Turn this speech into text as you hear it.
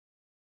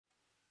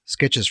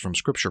Sketches from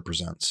Scripture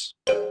presents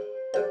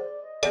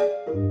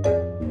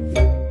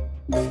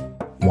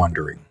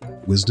Wandering,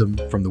 Wisdom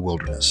from the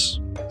Wilderness,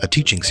 a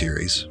teaching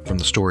series from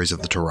the stories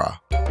of the Torah.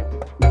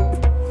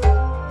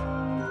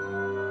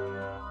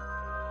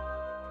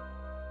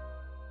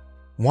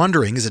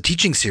 Wandering is a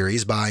teaching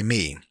series by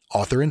me,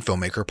 author and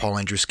filmmaker Paul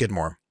Andrew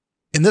Skidmore.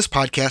 In this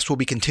podcast, we'll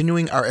be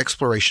continuing our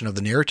exploration of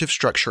the narrative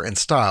structure and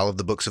style of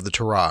the books of the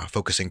Torah,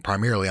 focusing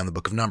primarily on the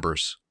book of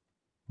Numbers.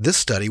 This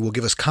study will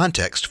give us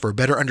context for a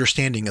better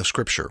understanding of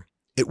Scripture.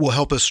 It will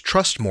help us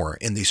trust more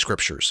in these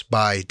Scriptures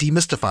by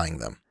demystifying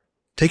them,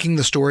 taking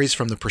the stories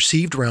from the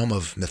perceived realm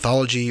of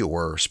mythology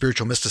or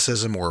spiritual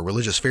mysticism or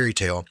religious fairy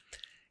tale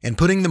and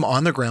putting them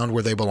on the ground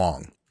where they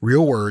belong.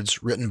 Real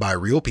words written by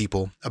real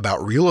people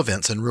about real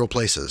events and real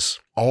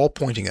places, all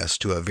pointing us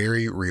to a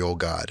very real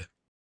God.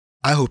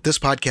 I hope this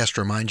podcast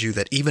reminds you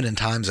that even in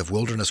times of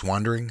wilderness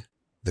wandering,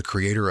 the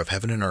Creator of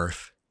heaven and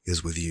earth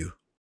is with you.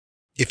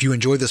 If you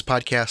enjoy this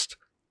podcast,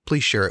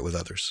 please share it with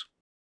others.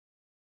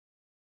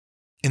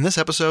 In this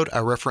episode, I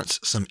reference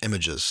some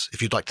images.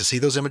 If you'd like to see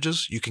those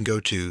images, you can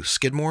go to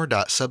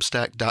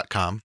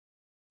skidmore.substack.com,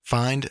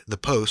 find the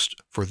post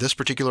for this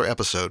particular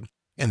episode,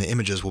 and the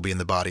images will be in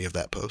the body of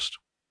that post.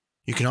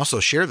 You can also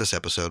share this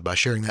episode by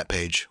sharing that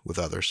page with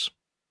others.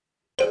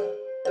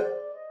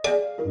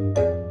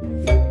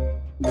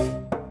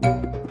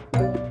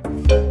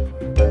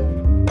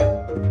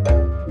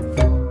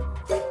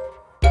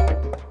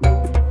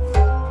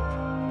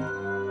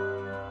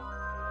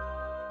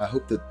 I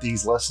hope that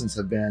these lessons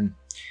have been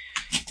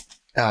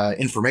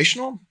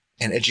informational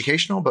and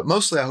educational, but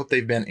mostly I hope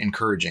they've been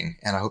encouraging,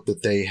 and I hope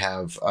that they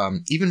have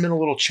even been a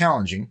little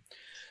challenging,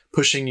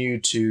 pushing you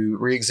to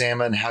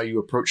re-examine how you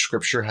approach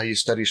Scripture, how you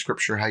study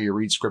Scripture, how you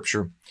read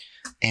Scripture,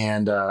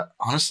 and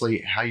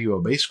honestly, how you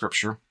obey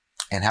Scripture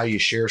and how you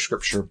share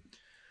Scripture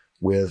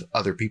with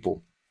other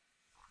people.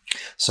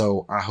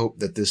 So I hope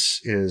that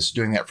this is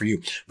doing that for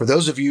you. For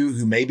those of you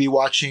who may be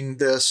watching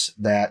this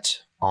that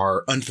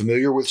are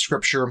unfamiliar with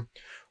Scripture,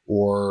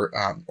 or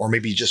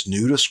maybe just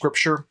new to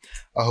Scripture,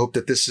 I hope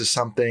that this is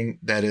something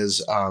that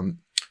is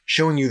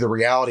showing you the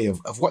reality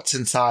of what's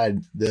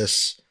inside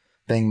this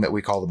thing that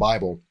we call the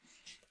Bible.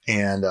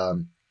 And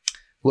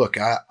look,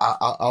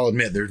 I'll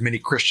admit there's many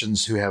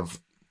Christians who have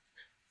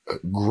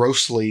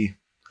grossly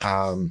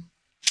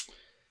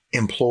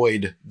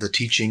employed the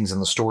teachings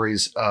and the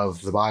stories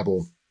of the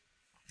Bible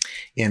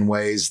in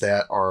ways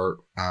that are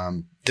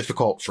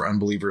difficult for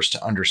unbelievers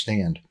to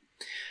understand.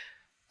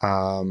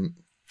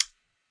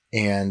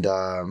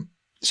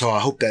 So I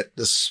hope that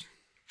this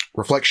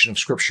reflection of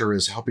Scripture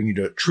is helping you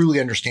to truly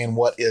understand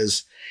what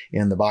is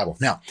in the Bible.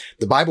 Now,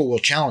 the Bible will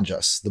challenge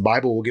us. The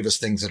Bible will give us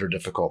things that are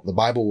difficult. The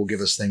Bible will give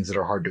us things that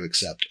are hard to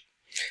accept,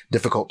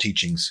 difficult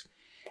teachings.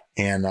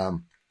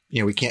 And,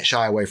 we can't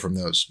shy away from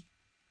those.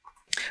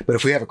 But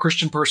if we have a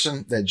Christian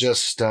person that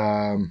just,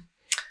 out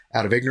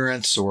of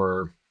ignorance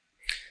or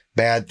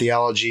bad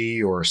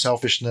theology or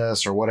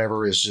selfishness or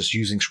whatever is just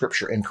using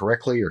Scripture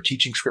incorrectly or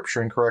teaching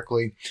Scripture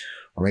incorrectly,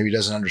 or maybe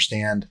doesn't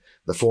understand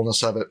the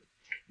fullness of it,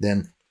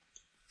 then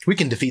we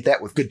can defeat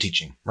that with good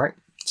teaching, right?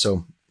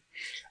 So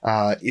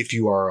if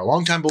you are a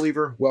longtime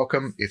believer,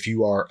 welcome. If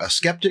you are a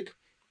skeptic,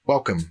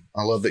 welcome.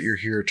 I love that you're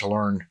here to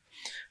learn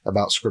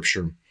about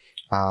Scripture.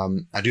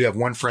 I do have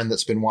one friend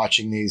that's been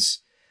watching these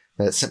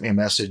that sent me a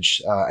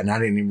message, and I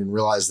didn't even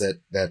realize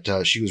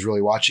that she was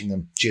really watching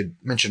them. She had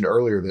mentioned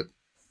earlier that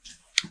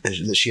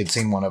she had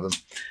seen one of them.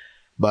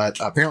 But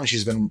apparently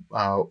she's been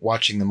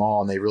watching them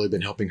all, and they've really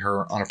been helping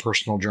her on a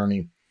personal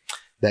journey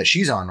that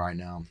she's on right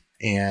now.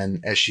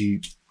 And as she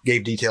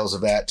gave details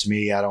of that to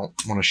me, I don't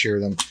want to share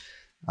them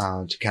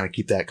to kind of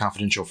keep that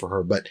confidential for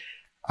her. But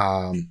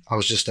I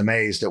was just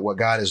amazed at what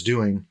God is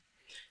doing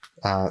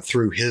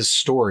through his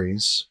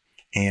stories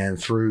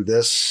and through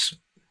this,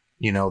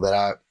 that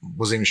I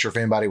wasn't even sure if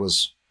anybody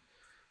was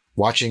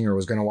watching or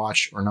was going to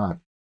watch or not.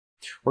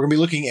 We're going to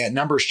be looking at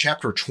Numbers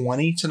chapter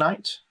 20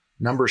 tonight.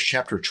 Numbers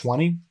chapter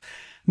 20.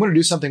 I'm going to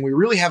do something we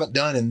really haven't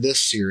done in this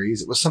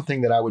series. It was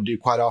something that I would do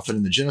quite often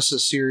in the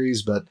Genesis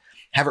series, but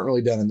haven't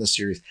really done in this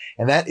series.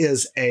 And that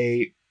is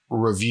a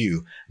review.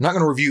 I'm not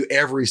going to review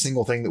every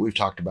single thing that we've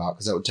talked about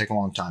because that would take a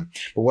long time.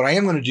 But what I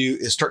am going to do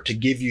is start to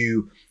give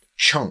you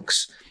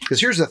chunks. Because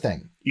here's the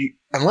thing.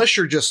 Unless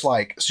you're just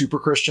like super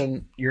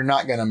Christian, you're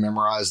not going to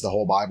memorize the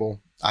whole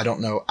Bible. I don't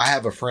know. I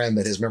have a friend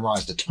that has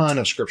memorized a ton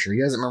of Scripture.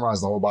 He hasn't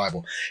memorized the whole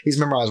Bible. He's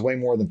memorized way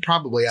more than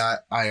probably I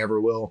ever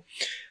will.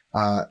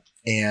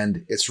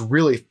 And it's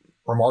really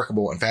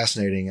remarkable and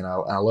fascinating. And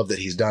I love that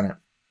he's done it.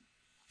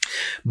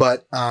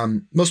 But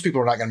most people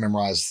are not going to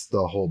memorize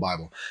the whole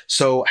Bible.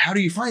 So how do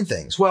you find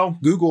things? Well,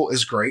 Google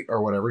is great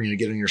or whatever.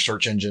 Get in your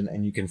search engine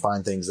and you can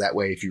find things that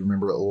way if you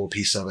remember a little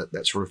piece of it,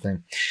 that sort of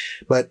thing.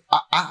 But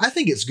I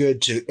think it's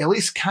good to at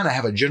least kind of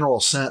have a general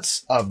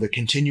sense of the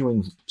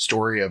continuing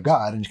story of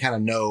God and kind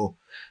of know,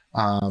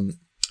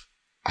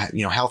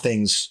 how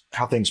things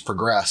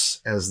progress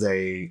as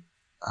they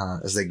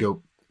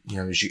go,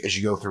 as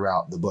you go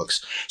throughout the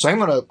books. So I'm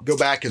going to go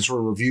back and sort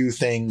of review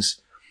things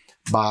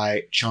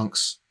by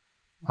chunks,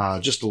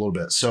 just a little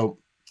bit. So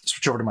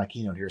switch over to my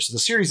keynote here. So the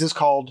series is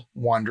called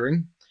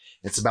Wandering.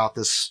 It's about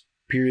this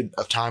period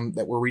of time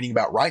that we're reading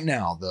about right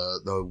now,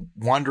 the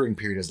wandering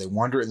period as they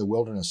wander in the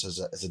wilderness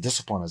as a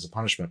discipline, as a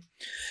punishment.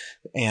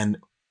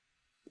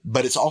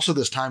 But it's also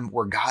this time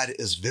where God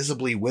is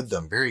visibly with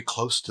them, very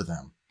close to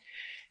them.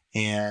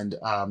 And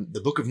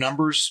the book of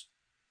Numbers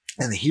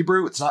in the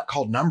Hebrew, it's not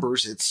called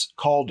Numbers. It's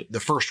called the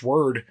first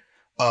word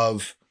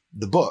of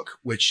the book,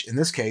 which in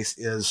this case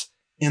is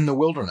in the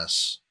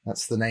wilderness.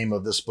 That's the name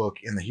of this book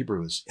in the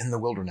Hebrew, is in the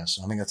wilderness.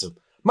 I think that's a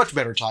much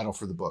better title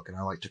for the book, and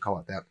I like to call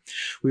it that.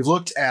 We've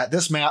looked at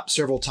this map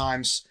several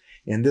times,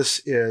 and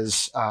this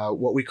is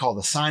what we call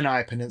the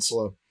Sinai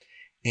Peninsula.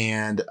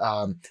 And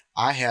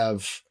I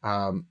have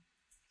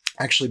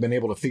actually been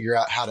able to figure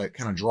out how to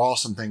kind of draw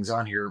some things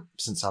on here,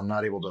 since I'm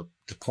not able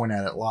to point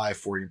at it live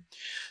for you.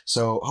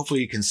 So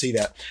hopefully you can see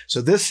that.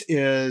 So this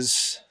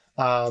is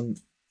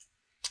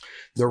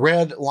the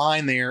red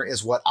line there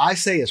is what I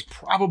say is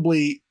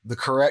probably the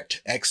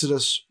correct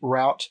Exodus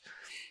route.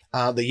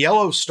 The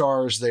yellow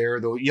stars there,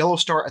 the yellow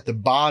star at the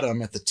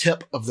bottom, at the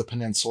tip of the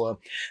peninsula,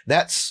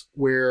 that's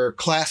where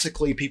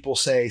classically people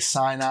say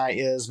Sinai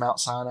is, Mount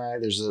Sinai.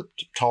 There's a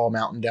tall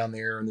mountain down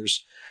there, and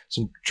there's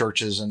some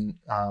churches and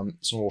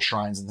some little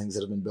shrines and things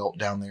that have been built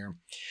down there.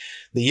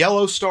 The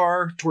yellow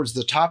star towards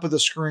the top of the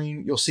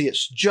screen, you'll see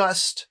it's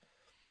just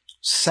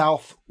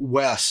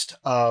southwest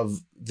of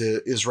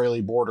the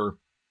Israeli border.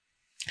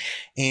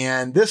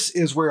 And this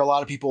is where a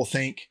lot of people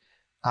think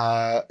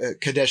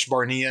Kadesh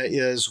Barnea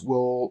is.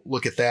 We'll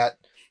look at that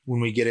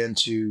when we get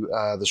into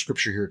the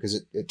scripture here,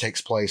 because it takes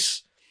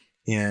place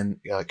in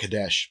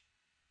Kadesh.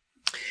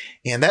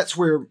 And that's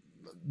where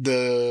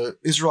the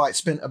Israelites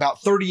spent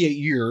about 38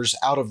 years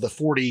out of the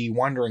 40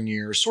 wandering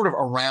years, sort of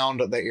around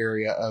the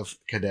area of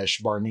Kadesh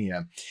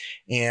Barnea.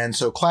 And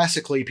so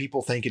classically,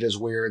 people think it is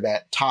where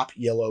that top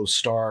yellow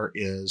star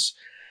is.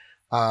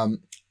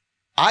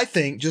 I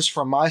think, just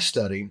from my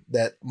study,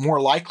 that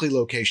more likely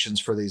locations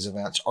for these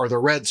events are the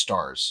red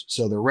stars.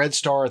 So the red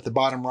star at the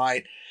bottom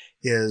right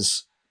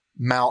is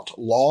Mount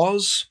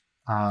Lawz.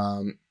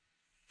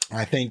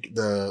 I think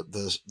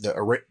the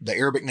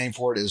Arabic name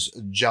for it is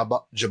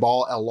Jabal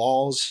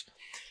al-Lawz.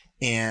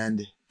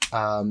 And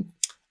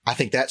I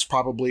think that's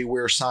probably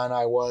where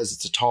Sinai was.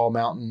 It's a tall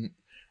mountain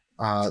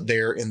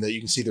there you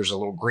can see there's a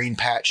little green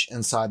patch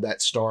inside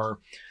that star.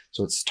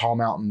 So it's a tall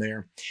mountain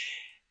there.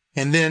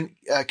 And then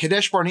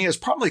Kadesh Barnea is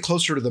probably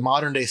closer to the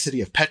modern day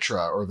city of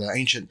Petra, or the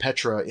ancient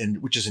Petra,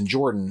 which is in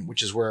Jordan,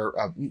 which is where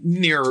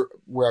near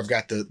where I've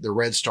got the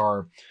red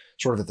star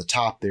sort of at the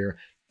top there.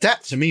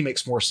 That to me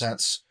makes more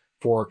sense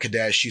for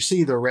Kadesh. You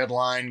see the red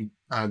line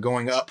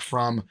going up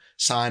from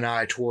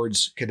Sinai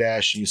towards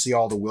Kadesh, and you see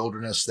all the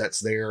wilderness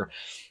that's there.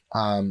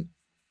 I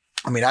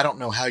don't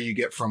know how you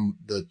get from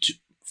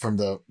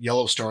the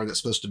yellow star that's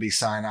supposed to be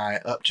Sinai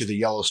up to the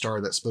yellow star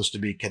that's supposed to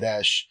be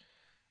Kadesh,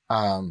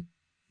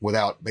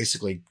 without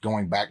basically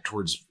going back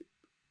towards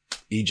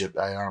Egypt.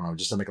 I don't know, it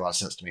just doesn't make a lot of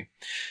sense to me.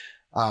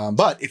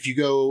 But if you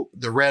go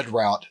the red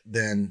route,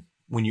 then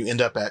when you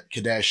end up at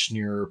Kadesh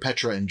near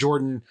Petra in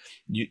Jordan,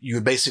 you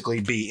would basically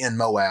be in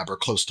Moab or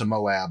close to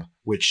Moab,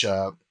 which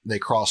they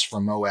cross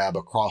from Moab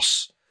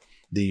across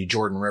the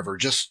Jordan River,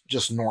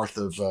 just north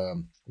of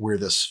where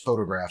this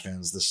photograph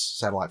ends, this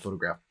satellite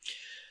photograph.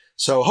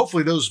 So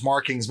hopefully those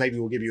markings maybe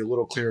will give you a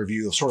little clearer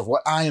view of sort of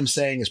what I am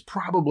saying is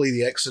probably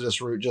the Exodus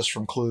route, just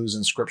from clues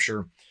in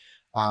scripture.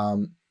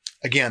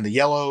 Again, the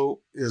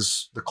yellow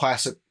is the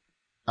classic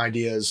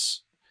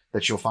ideas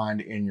that you'll find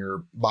in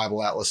your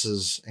Bible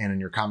atlases and in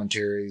your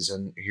commentaries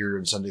and here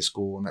in Sunday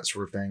school and that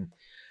sort of thing.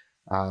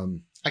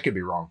 I could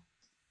be wrong.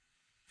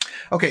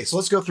 Okay, so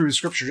let's go through the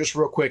scripture just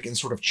real quick in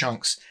sort of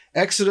chunks.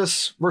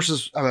 Exodus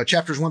verses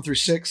chapters 1 through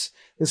 6.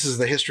 This is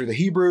the history of the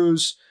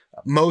Hebrews.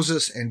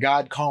 Moses and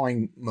God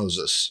calling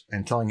Moses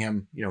and telling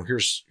him,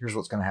 here's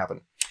what's going to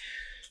happen.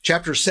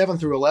 Chapters 7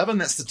 through 11,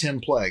 that's the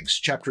 10 plagues.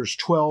 Chapters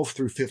 12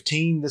 through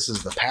 15, this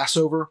is the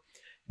Passover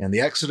and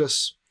the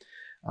Exodus.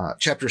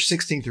 Chapters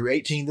 16 through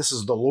 18, this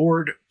is the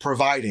Lord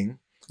providing.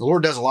 The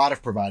Lord does a lot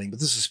of providing,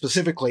 but this is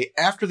specifically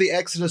after the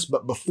Exodus,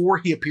 but before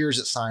he appears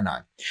at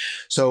Sinai.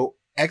 So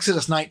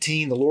Exodus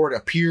 19, the Lord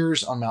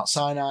appears on Mount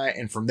Sinai,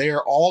 and from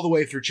there all the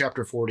way through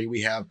chapter 40,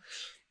 we have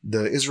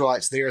the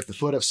Israelites there at the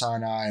foot of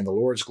Sinai and the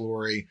Lord's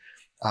glory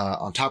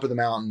on top of the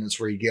mountain. It's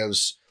where he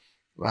gives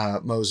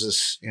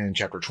Moses in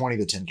chapter 20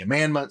 the 10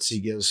 commandments.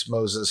 He gives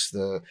Moses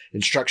the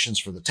instructions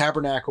for the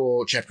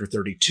tabernacle. Chapter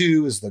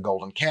 32 is the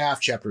golden calf.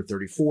 Chapter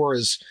 34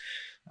 is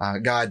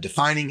God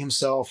defining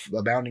himself,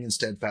 abounding in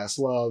steadfast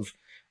love,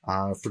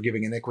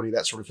 forgiving iniquity,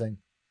 that sort of thing.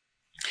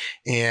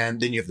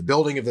 And then you have the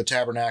building of the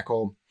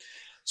tabernacle.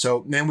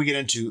 So then we get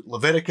into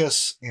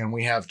Leviticus, and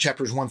we have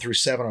chapters 1 through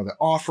 7 are the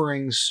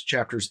offerings.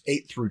 Chapters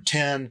 8 through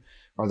 10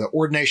 are the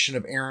ordination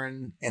of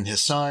Aaron and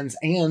his sons,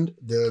 and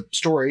the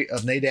story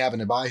of Nadab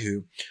and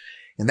Abihu.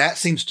 And that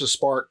seems to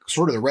spark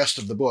sort of the rest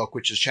of the book,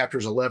 which is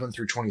chapters 11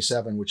 through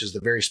 27, which is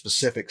the very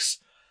specifics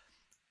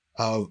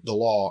of the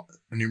law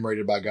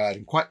enumerated by God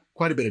in quite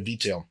a bit of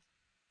detail,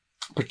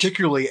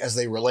 particularly as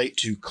they relate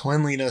to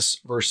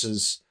cleanliness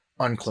versus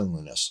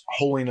uncleanliness,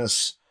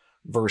 holiness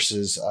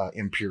versus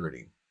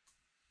impurity.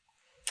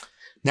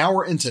 Now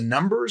we're into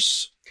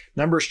Numbers.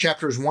 Numbers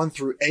chapters 1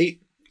 through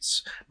 8.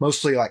 It's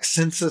mostly like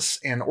census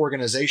and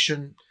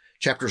organization.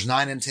 Chapters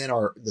 9 and 10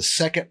 are the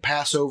second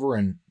Passover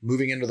and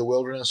moving into the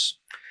wilderness.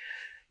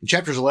 In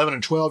chapters 11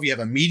 and 12, you have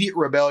immediate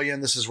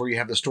rebellion. This is where you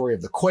have the story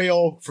of the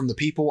quail from the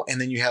people.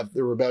 And then you have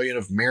the rebellion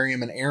of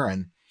Miriam and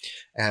Aaron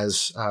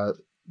as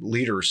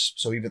leaders.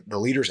 So even the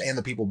leaders and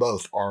the people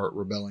both are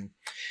rebelling.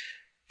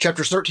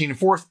 Chapters 13 and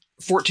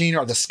 14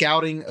 are the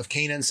scouting of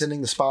Canaan,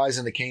 sending the spies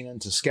into Canaan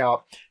to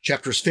scout.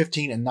 Chapters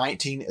 15 and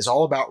 19 is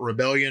all about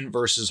rebellion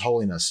versus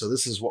holiness. So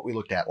this is what we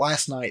looked at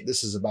last night.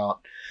 This is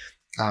about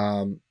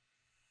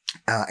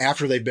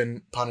after they've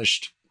been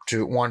punished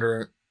to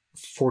wander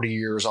 40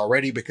 years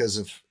already because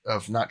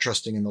of not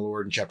trusting in the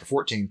Lord in chapter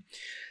 14.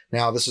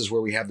 Now this is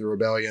where we have the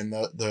rebellion,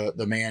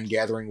 the man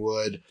gathering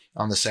wood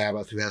on the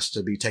Sabbath who has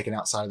to be taken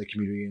outside of the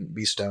community and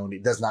be stoned.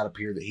 It does not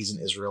appear that he's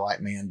an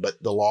Israelite man,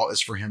 but the law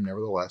is for him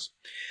nevertheless.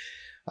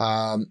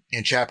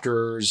 In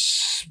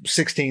chapters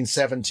 16,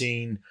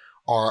 17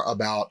 are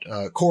about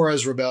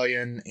Korah's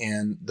rebellion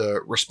and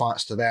the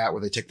response to that,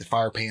 where they take the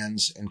fire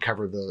pans and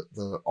cover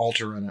the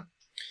altar in it.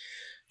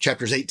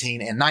 Chapters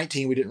 18 and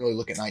 19, we didn't really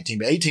look at 19,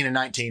 but 18 and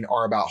 19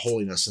 are about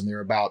holiness, and they're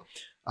about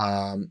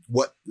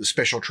what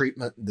special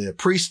treatment the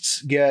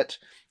priests get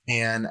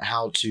and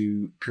how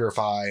to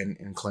purify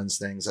and cleanse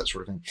things, that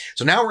sort of thing.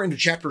 So now we're into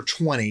chapter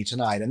 20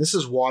 tonight, and this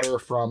is water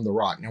from the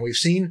rock. Now we've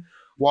seen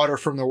water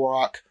from the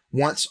rock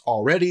once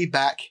already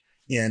back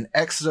in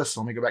Exodus.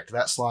 Let me go back to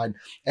that slide.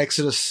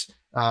 Exodus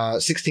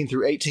 16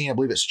 through 18, I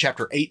believe it's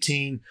chapter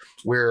 18,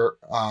 where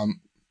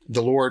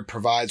the Lord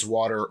provides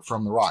water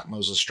from the rock.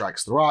 Moses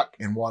strikes the rock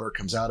and water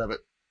comes out of it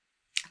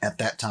at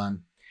that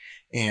time.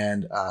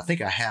 And I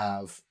think I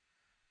have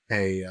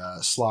a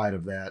slide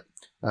of that.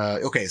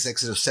 Okay, it's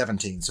Exodus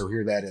 17. So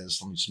here that is.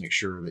 Let me just make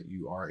sure that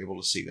you are able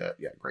to see that.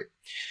 Yeah, great.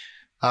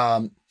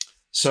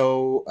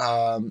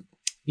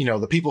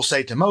 The people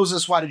say to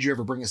Moses, "Why did you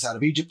ever bring us out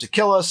of Egypt to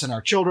kill us and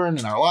our children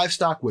and our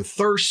livestock with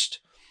thirst?"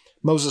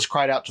 Moses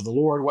cried out to the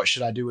Lord, "What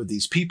should I do with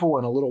these people?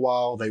 In a little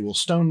while they will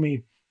stone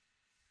me."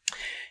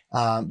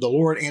 The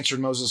Lord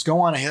answered Moses, "Go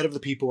on ahead of the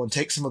people and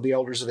take some of the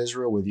elders of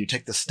Israel with you.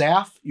 Take the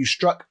staff you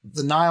struck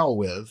the Nile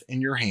with in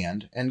your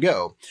hand and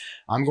go.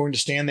 I'm going to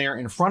stand there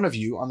in front of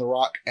you on the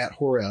rock at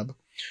Horeb.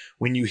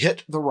 When you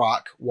hit the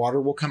rock,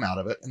 water will come out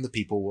of it and the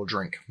people will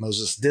drink."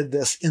 Moses did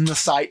this in the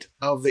sight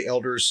of the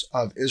elders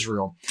of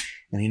Israel.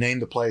 And he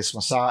named the place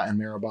Massah and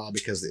Meribah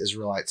because the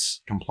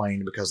Israelites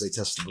complained because they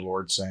tested the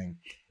Lord, saying,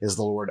 "Is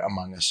the Lord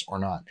among us or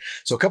not?"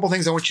 So a couple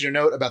things I want you to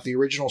note about the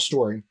original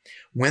story.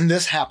 When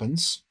this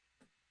happens,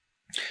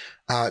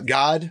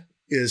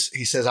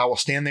 he says, "I will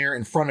stand there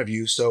in front of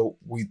you." So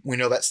we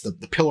know that's the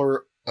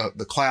pillar,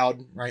 the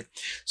cloud, right?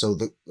 So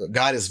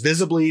God is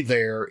visibly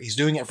there. He's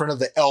doing it in front of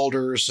the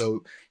elders.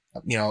 So,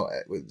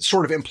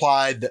 sort of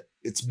implied that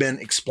it's been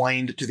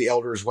explained to the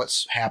elders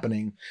what's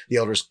happening. The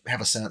elders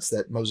have a sense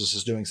that Moses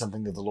is doing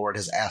something that the Lord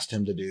has asked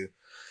him to do.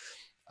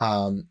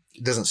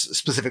 It doesn't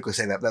specifically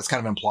say that, but that's kind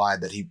of implied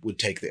that he would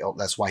take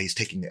that's why he's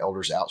taking the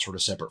elders out sort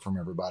of separate from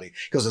everybody,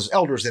 because those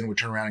elders then would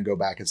turn around and go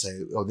back and say,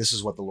 "Oh, this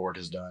is what the Lord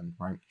has done,"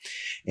 right?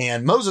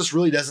 And Moses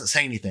really doesn't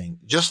say anything.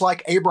 Just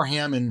like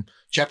Abraham in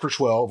chapter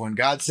 12, when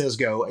God says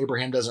go,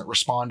 Abraham doesn't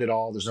respond at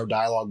all. There's no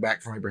dialogue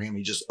back from Abraham.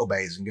 He just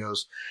obeys and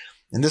goes.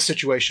 In this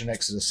situation,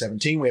 Exodus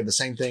 17, we have the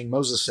same thing.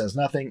 Moses says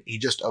nothing. He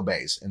just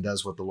obeys and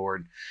does what the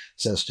Lord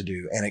says to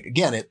do. And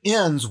again, it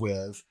ends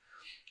with,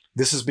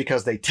 "This is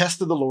because they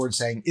tested the Lord,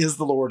 saying, 'Is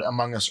the Lord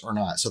among us or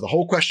not?'" So the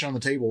whole question on the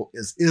table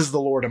is the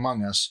Lord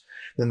among us?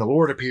 Then the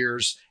Lord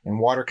appears and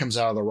water comes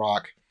out of the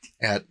rock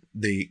at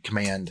the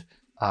command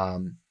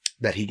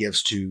that he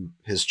gives to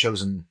his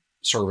chosen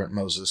servant,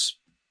 Moses.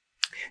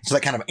 So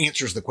that kind of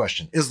answers the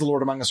question. Is the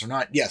Lord among us or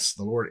not? Yes,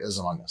 the Lord is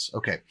among us.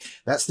 Okay,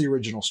 that's the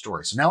original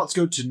story. So now let's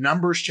go to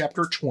Numbers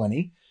chapter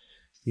 20.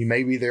 You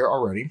may be there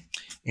already,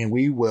 and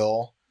we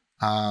will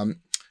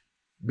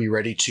be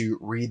ready to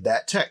read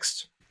that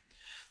text.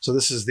 So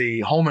this is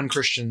the Holman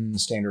Christian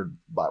Standard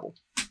Bible.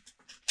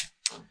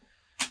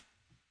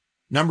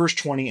 Numbers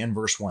 20 and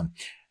verse 1.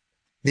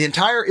 The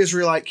entire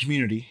Israelite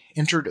community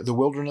entered the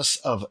wilderness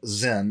of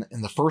Zin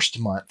in the first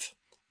month,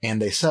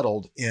 and they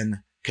settled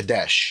in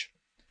Kadesh.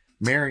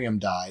 Miriam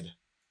died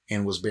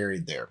and was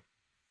buried there.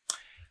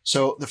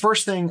 So the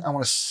first thing I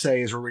want to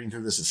say as we're reading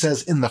through this, it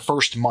says in the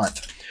first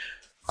month.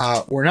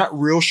 We're not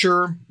real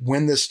sure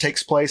when this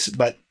takes place,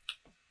 but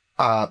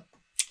a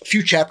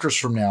few chapters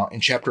from now,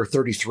 in chapter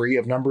 33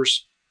 of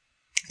Numbers,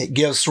 it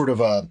gives sort of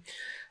a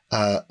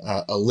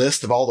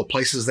list of all the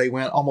places they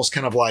went, almost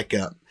kind of like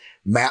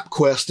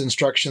MapQuest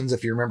instructions.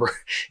 If you remember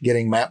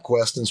getting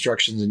MapQuest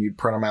instructions and you'd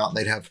print them out and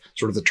they'd have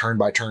sort of the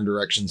turn-by-turn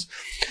directions.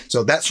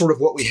 So that's sort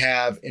of what we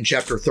have in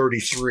chapter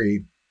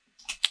 33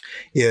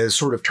 is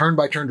sort of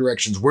turn-by-turn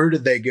directions. Where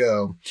did they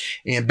go?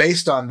 And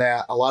based on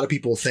that, a lot of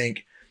people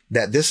think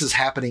that this is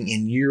happening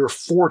in year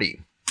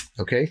 40.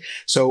 Okay.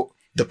 So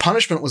the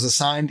punishment was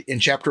assigned in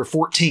chapter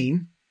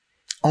 14.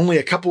 Only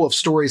a couple of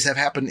stories have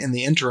happened in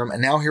the interim. And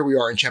now here we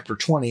are in chapter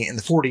 20 and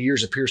the 40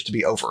 years appears to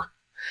be over.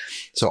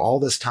 So all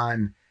this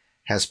time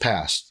has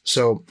passed.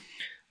 So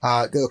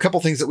a couple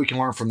things that we can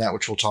learn from that,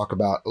 which we'll talk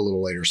about a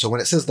little later. So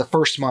when it says the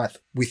first month,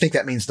 we think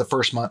that means the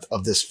first month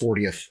of this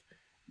 40th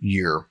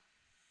year.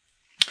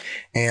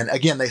 And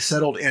again, they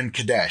settled in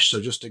Kadesh.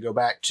 So just to go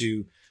back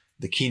to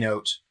the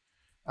keynote,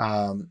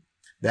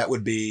 that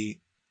would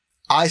be,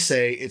 I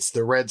say it's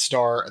the red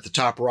star at the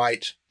top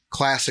right.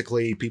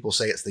 Classically, people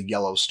say it's the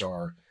yellow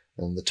star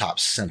in the top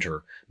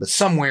center, but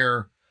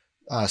somewhere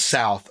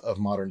south of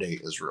modern day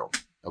Israel.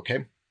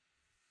 Okay.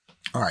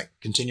 All right.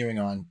 Continuing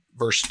on,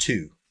 verse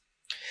 2.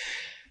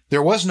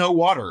 There was no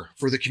water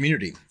for the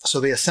community, so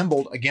they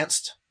assembled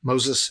against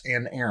Moses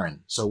and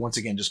Aaron. So once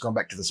again, just going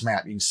back to this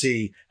map, you can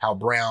see how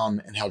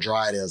brown and how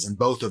dry it is in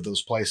both of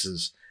those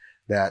places.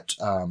 That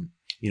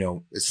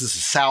this is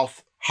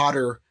south,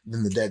 hotter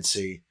than the Dead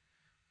Sea,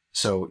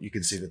 so you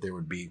can see that there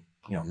would be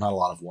not a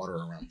lot of water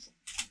around.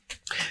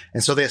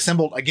 And so they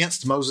assembled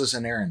against Moses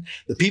and Aaron.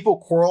 The people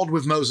quarreled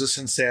with Moses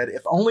and said,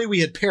 "If only we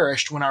had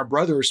perished when our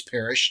brothers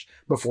perished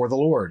before the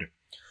Lord.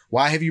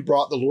 Why have you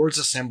brought the Lord's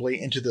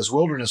assembly into this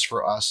wilderness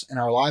for us and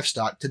our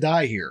livestock to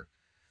die here?"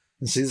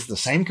 And see, this is the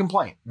same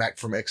complaint back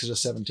from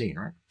Exodus 17,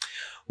 right?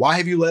 "Why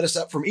have you led us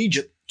up from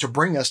Egypt to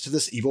bring us to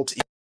this evil to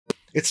eat?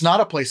 It's not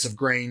a place of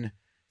grain,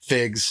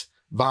 figs,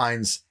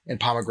 vines, and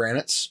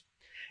pomegranates,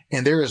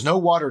 and there is no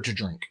water to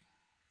drink."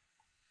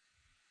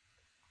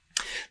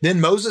 Then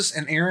Moses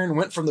and Aaron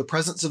went from the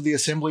presence of the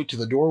assembly to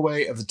the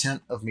doorway of the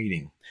tent of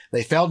meeting.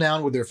 They fell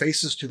down with their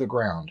faces to the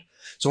ground.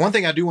 So one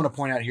thing I do want to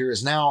point out here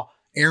is now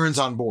Aaron's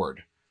on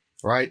board,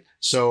 right?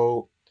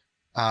 So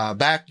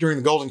back during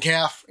the golden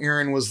calf,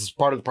 Aaron was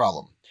part of the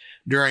problem.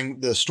 During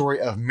the story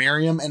of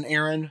Miriam and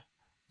Aaron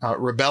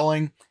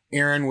rebelling,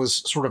 Aaron was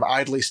sort of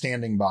idly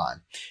standing by.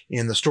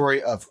 In the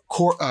story of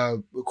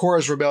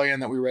Korah's rebellion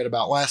that we read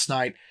about last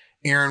night,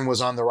 Aaron was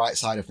on the right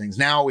side of things.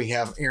 Now we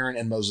have Aaron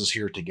and Moses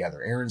here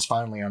together. Aaron's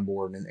finally on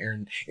board, and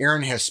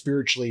Aaron has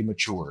spiritually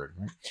matured.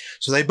 Right?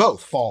 So they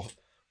both fall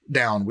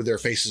down with their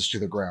faces to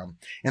the ground,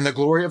 and the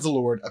glory of the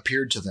Lord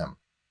appeared to them.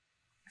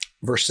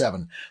 Verse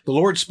 7, the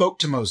Lord spoke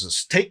to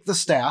Moses, "Take the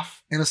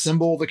staff and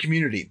assemble the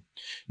community.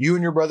 You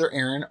and your brother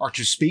Aaron are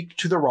to speak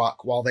to the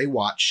rock while they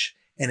watch,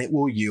 and it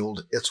will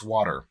yield its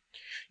water.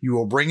 You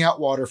will bring out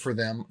water for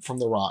them from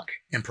the rock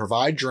and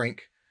provide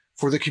drink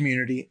for the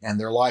community and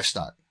their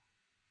livestock."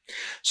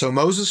 So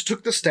Moses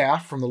took the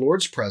staff from the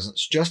Lord's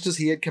presence, just as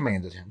he had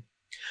commanded him.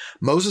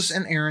 Moses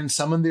and Aaron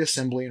summoned the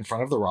assembly in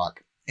front of the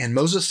rock, and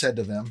Moses said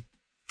to them,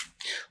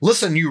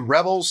 "Listen, you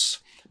rebels,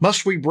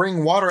 must we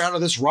bring water out of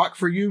this rock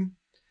for you?"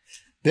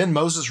 Then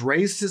Moses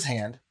raised his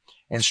hand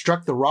and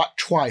struck the rock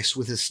twice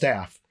with his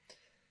staff,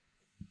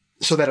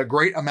 so that a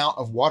great amount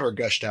of water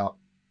gushed out,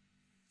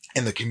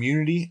 and the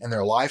community and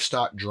their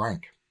livestock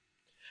drank.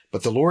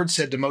 But the Lord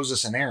said to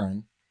Moses and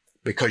Aaron,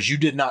 "Because you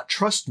did not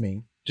trust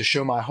me to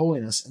show my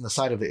holiness in the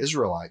sight of the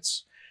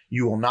Israelites,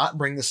 you will not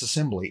bring this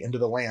assembly into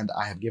the land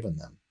I have given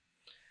them.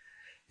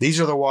 These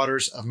are the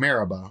waters of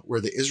Meribah,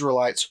 where the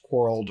Israelites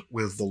quarreled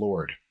with the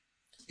Lord,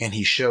 and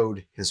he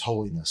showed his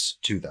holiness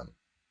to them."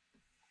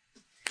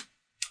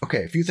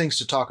 Okay, a few things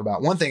to talk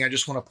about. One thing I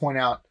just want to point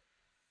out,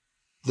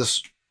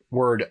 this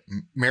word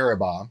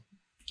Meribah,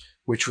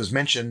 which was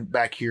mentioned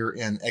back here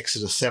in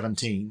Exodus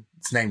 17.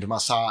 It's named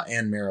Massah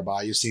and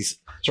Meribah. You see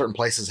certain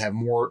places have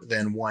more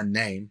than one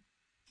name.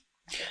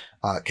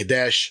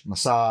 Kadesh,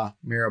 Massah,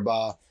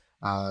 Meribah,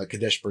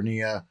 Kadesh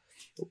Barnea,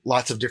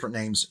 lots of different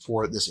names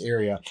for this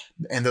area.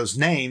 And those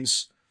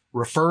names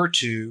refer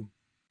to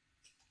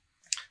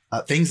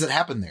things that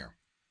happen there.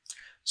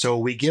 So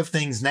we give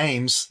things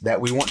names that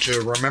we want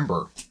to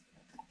remember.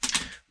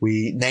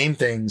 We name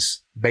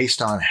things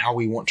based on how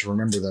we want to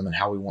remember them and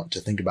how we want to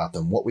think about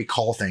them. What we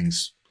call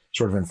things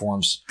sort of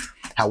informs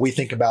how we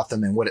think about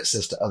them and what it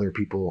says to other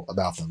people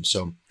about them.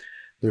 So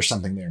there's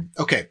something there.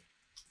 Okay.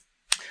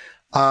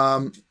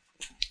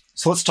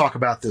 So let's talk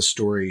about this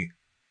story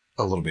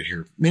a little bit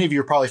here. Many of you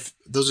are probably,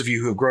 those of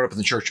you who have grown up in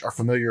the church are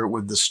familiar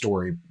with this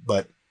story,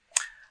 but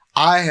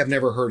I have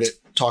never heard it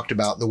talked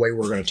about the way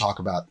we're going to talk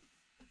about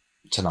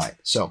tonight.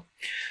 So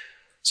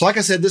like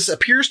I said, this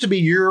appears to be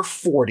year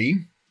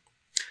 40.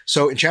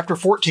 So in chapter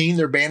 14,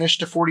 they're banished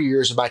to 40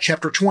 years. And by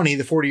chapter 20,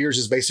 the 40 years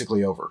is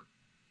basically over.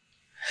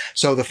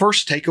 So the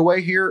first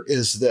takeaway here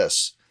is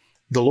this: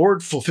 the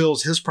Lord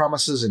fulfills his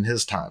promises in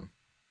his time.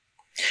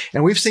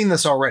 And we've seen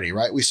this already,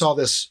 right? We saw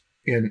this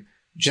in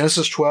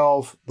Genesis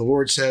 12. The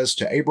Lord says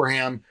to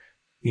Abraham,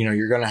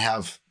 you're going to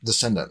have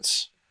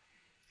descendants.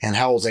 And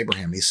how old is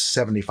Abraham? He's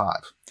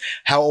 75.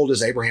 How old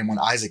is Abraham when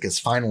Isaac is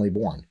finally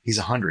born? He's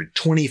 100.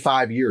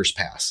 25 years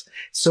pass.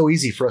 It's so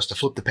easy for us to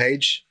flip the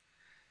page,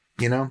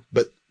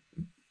 but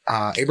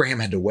Abraham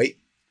had to wait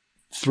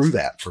through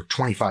that for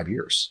 25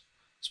 years.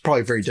 It's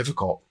probably very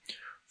difficult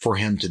for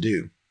him to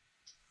do.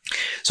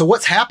 So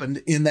what's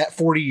happened in that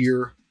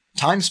 40-year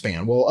time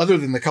span? Well, other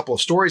than the couple of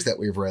stories that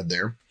we've read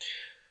there,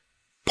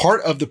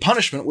 part of the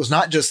punishment was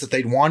not just that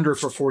they'd wander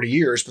for 40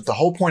 years, but the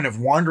whole point of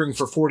wandering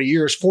for 40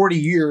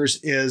 years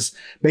is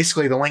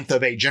basically the length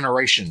of a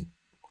generation.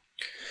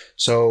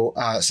 So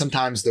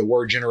sometimes the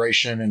word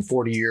generation and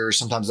 40 years,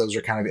 sometimes those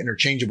are kind of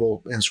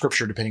interchangeable in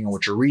scripture, depending on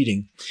what you're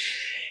reading.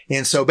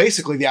 And so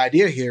basically the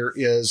idea here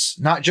is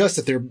not just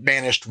that they're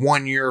banished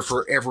 1 year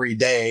for every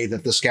day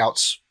that the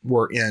scouts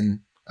were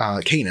in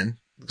Canaan,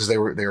 because they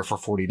were there for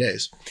 40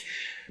 days.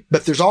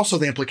 But there's also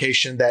the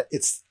implication that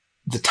it's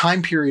the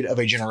time period of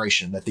a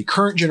generation, that the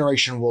current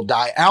generation will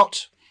die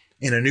out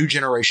and a new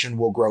generation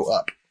will grow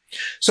up.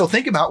 So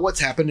think about what's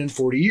happened in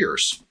 40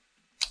 years.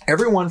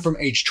 Everyone from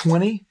age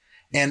 20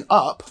 and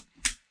up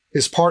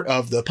is part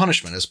of the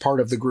punishment, is part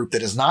of the group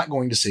that is not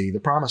going to see the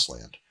promised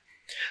land.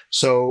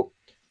 So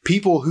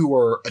people who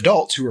were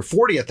adults, who were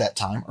 40 at that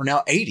time, are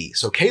now 80.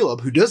 So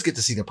Caleb, who does get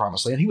to see the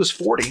promised land, he was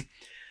 40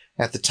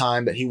 at the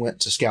time that he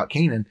went to scout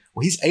Canaan.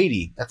 Well, he's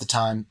 80 at the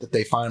time that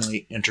they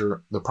finally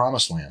enter the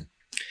promised land.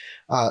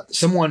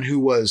 Someone who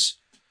was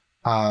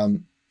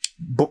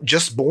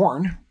just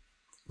born,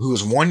 who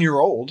was 1 year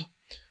old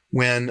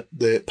when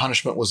the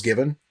punishment was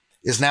given,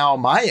 is now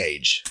my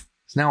age.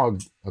 He's now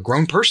a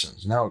grown person.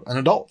 He's now an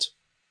adult.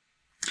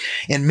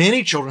 And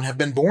many children have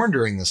been born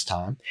during this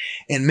time,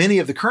 and many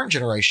of the current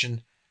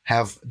generation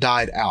have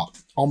died out.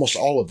 Almost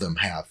all of them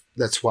have.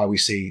 That's why we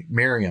see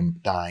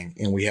Miriam dying,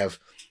 and we have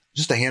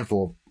just a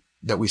handful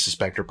that we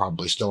suspect are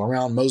probably still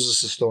around.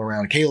 Moses is still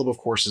around. Caleb, of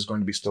course, is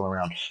going to be still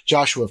around.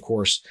 Joshua, of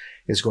course,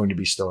 is going to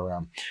be still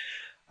around.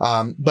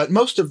 But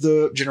most of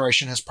the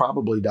generation has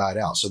probably died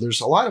out. So there's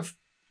a lot of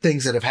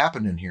things that have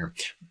happened in here.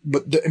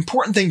 But the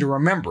important thing to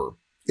remember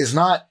is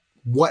not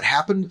what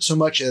happened so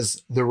much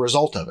as the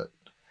result of it.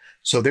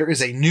 So there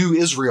is a new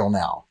Israel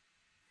now.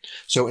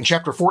 So in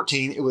chapter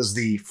 14, it was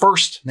the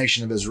first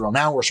nation of Israel.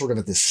 Now we're sort of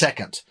at the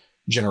second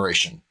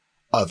generation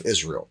of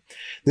Israel.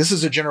 This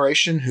is a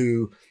generation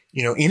who,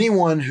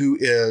 anyone who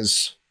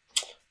is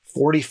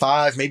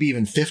 45, maybe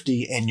even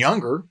 50 and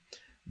younger,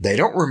 they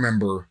don't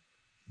remember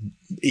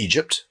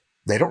Egypt.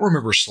 They don't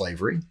remember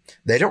slavery.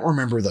 They don't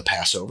remember the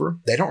Passover.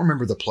 They don't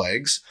remember the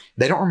plagues.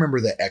 They don't remember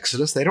the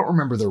Exodus. They don't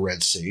remember the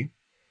Red Sea.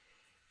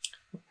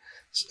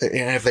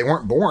 And if they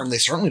weren't born, they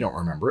certainly don't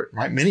remember it,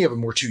 right? Many of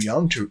them were too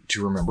young to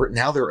remember it.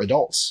 Now they're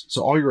adults.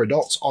 So all your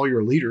adults, all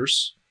your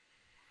leaders,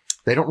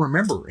 they don't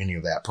remember any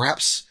of that.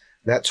 Perhaps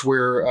that's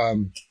where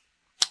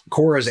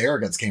Korah's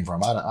arrogance came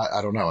from.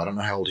 I don't know. I don't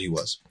know how old he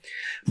was.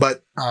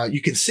 But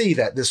you can see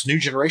that this new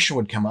generation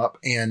would come up,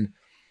 and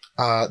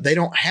they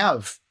don't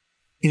have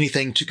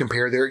anything to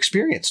compare their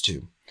experience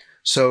to.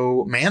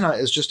 So manna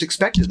is just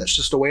expected. That's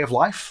just a way of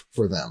life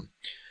for them.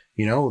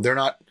 They're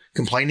not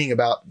complaining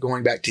about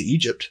going back to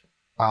Egypt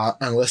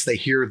unless they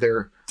hear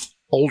their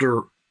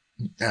older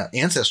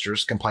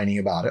ancestors complaining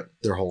about it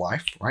their whole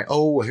life, right?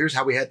 Oh, well, here's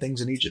how we had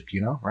things in Egypt,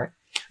 right?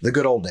 The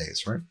good old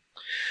days, right?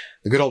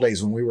 The good old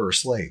days when we were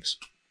slaves.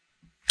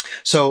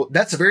 So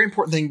that's a very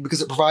important thing, because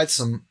it provides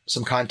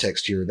some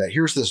context here, that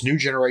here's this new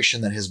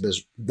generation that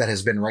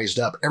has been raised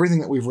up.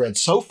 Everything that we've read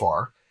so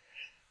far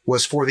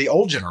was for the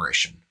old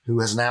generation,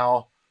 who has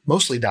now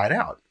mostly died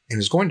out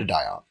and is going to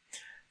die out.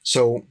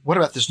 So what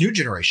about this new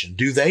generation?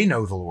 Do they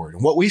know the Lord?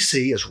 And what we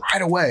see is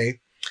right away,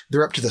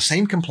 they're up to the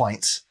same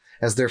complaints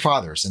as their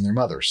fathers and their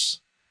mothers.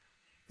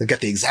 They've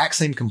got the exact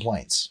same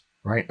complaints,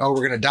 right? Oh,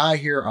 we're going to die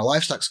here. Our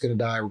livestock's going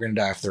to die. We're going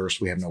to die of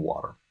thirst. We have no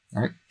water.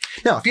 All right.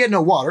 Now, if you had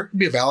no water, it'd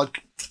be a valid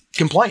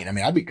complaint. I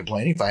mean, I'd be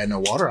complaining if I had no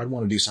water. I'd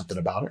want to do something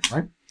about it,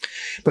 right?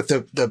 But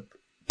the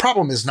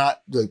problem is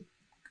not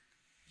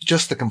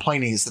just the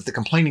complaining, is that the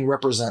complaining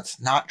represents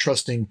not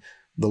trusting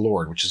the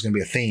Lord, which is going to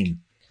be a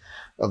theme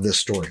of this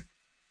story.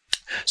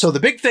 So the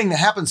big thing that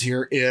happens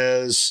here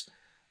is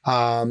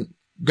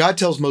God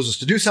tells Moses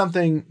to do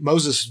something.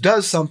 Moses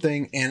does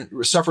something and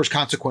suffers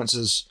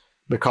consequences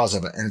because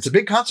of it. And it's a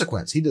big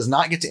consequence. He does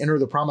not get to enter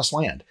the promised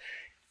land.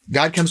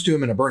 God comes to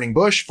him in a burning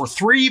bush for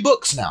 3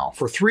 books now,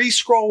 for 3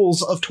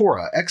 scrolls of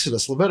Torah,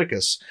 Exodus,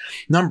 Leviticus,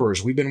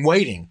 Numbers. We've been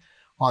waiting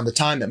on the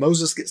time that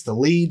Moses gets to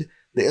lead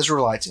the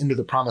Israelites into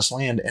the promised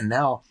land. And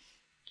now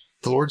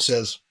the Lord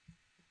says,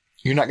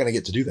 you're not going to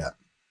get to do that.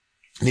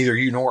 Neither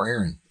you nor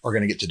Aaron are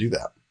going to get to do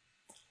that.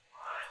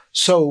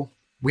 So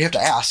we have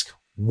to ask,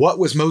 what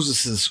was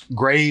Moses'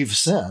 grave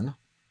sin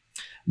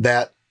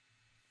that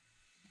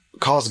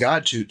caused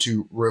God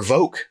to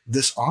revoke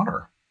this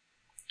honor?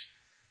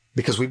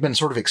 Because we've been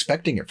sort of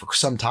expecting it for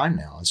some time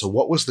now. And so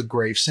what was the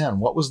grave sin?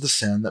 What was the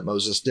sin that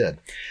Moses did?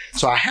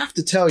 So I have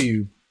to tell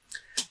you,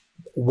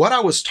 what I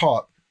was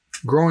taught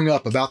growing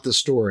up about this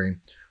story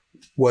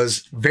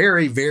was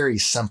very, very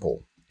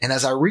simple. And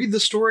as I read the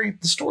story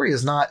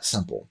is not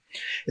simple.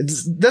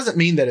 It doesn't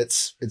mean that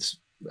it's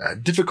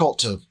difficult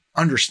to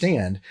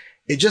understand.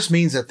 It just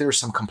means that there's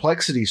some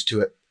complexities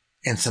to it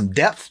and some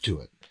depth to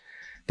it.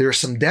 There's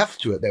some depth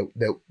to it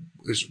that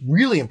is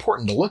really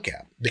important to look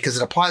at, because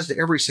it applies to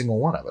every single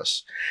one of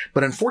us.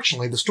 But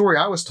unfortunately, the story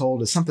I was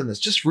told is something that's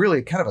just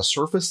really kind of a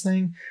surface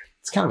thing.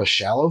 It's kind of a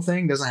shallow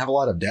thing, doesn't have a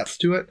lot of depth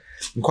to it,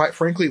 and quite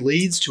frankly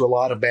leads to a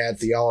lot of bad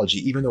theology,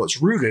 even though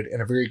it's rooted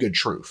in a very good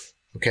truth.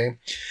 Okay.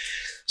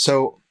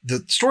 So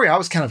the story I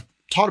was kind of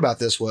taught about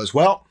this was,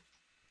 well,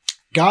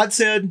 God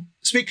said,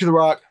 speak to the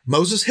rock.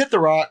 Moses hit the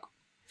rock.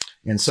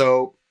 And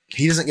so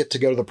he doesn't get to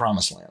go to the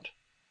promised land.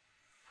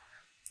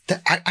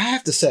 I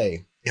have to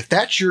say, if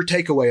that's your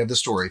takeaway of the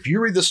story, if you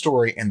read the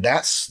story and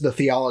that's the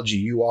theology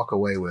you walk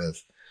away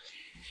with,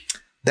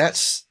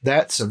 that's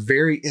a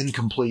very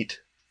incomplete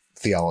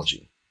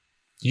theology.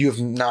 You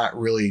have not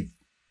really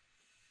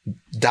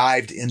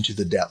dived into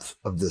the depth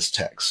of this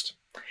text.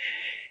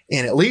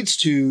 And it leads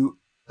to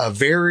a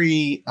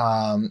very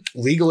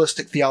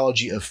legalistic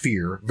theology of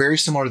fear, very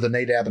similar to the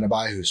Nadab and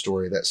Abihu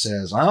story that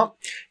says, well,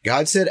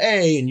 God said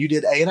A and you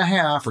did A and a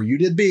half, or you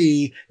did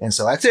B, and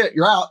so that's it,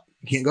 you're out.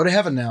 You can't go to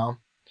heaven now.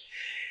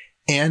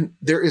 And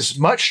there is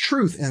much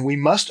truth, and we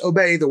must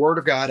obey the word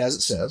of God as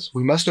it says.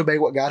 We must obey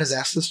what God has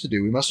asked us to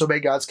do. We must obey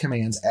God's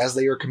commands as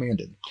they are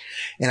commanded.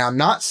 And I'm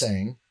not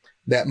saying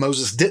that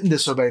Moses didn't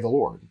disobey the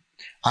Lord.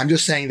 I'm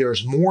just saying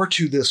there's more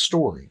to this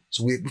story.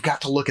 So we've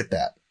got to look at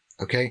that.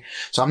 Okay.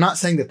 So I'm not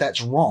saying that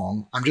that's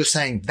wrong. I'm just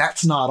saying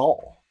that's not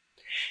all.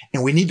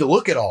 And we need to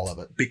look at all of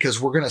it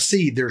because we're going to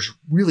see there's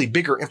really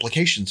bigger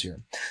implications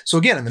here. So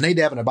again, in the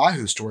Nadab and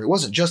Abihu story, it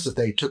wasn't just that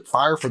they took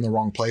fire from the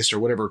wrong place or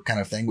whatever kind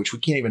of thing, which we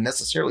can't even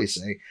necessarily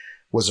say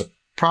was a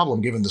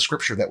problem given the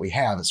scripture that we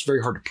have. It's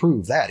very hard to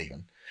prove that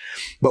even.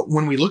 But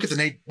when we look at the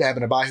Nadab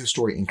and Abihu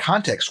story in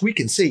context, we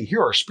can see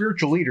here are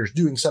spiritual leaders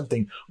doing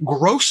something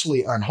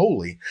grossly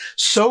unholy,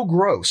 so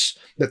gross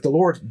that the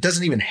Lord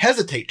doesn't even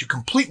hesitate to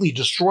completely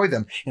destroy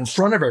them in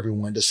front of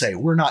everyone to say,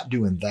 we're not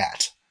doing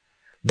that.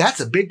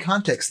 That's a big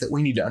context that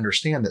we need to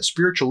understand, that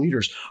spiritual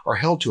leaders are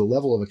held to a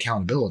level of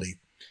accountability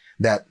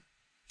that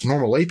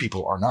normal lay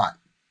people are not.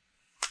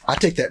 I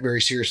take that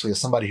very seriously as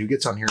somebody who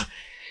gets on here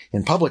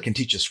in public and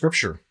teaches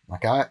scripture.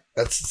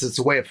 It's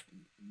a way of,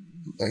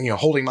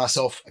 holding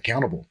myself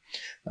accountable.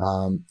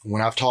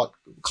 When I've taught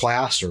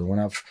class or when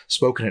I've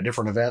spoken at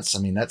different events,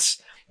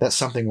 that's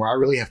something where I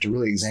really have to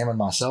really examine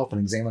myself and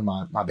examine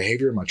my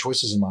behavior, my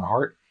choices in my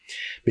heart,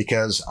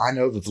 because I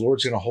know that the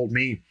Lord's going to hold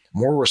me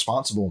more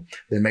responsible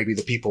than maybe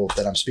the people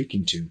that I'm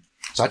speaking to.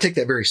 So I take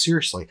that very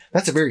seriously.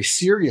 That's a very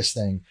serious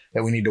thing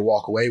that we need to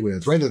walk away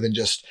with rather than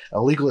just a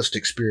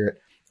legalistic spirit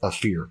of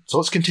fear. So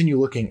let's continue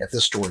looking at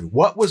this story.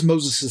 What was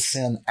Moses'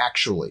 sin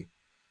actually?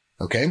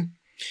 Okay.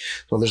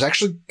 So there's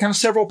actually kind of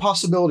several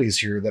possibilities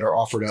here that are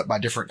offered up by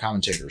different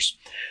commentators.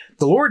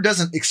 The Lord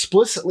doesn't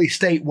explicitly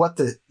state what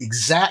the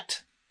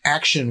exact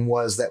action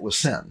was that was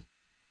sin.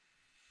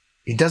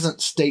 He doesn't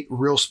state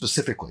real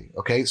specifically.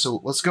 Okay, so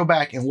let's go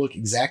back and look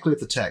exactly at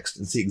the text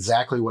and see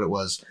exactly what it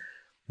was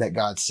that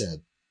God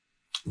said.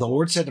 The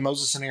Lord said to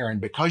Moses and Aaron,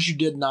 because you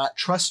did not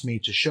trust me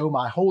to show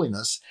my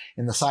holiness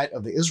in the sight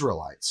of the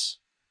Israelites,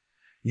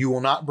 you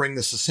will not bring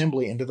this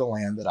assembly into the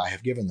land that I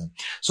have given them.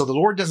 So the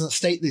Lord doesn't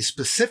state the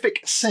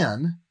specific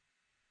sin,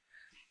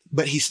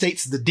 but he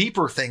states the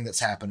deeper thing that's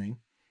happening.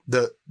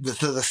 The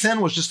sin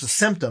was just a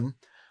symptom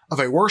of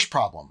a worse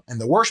problem. And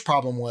the worst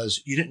problem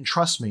was you didn't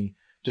trust me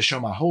to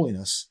show my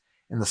holiness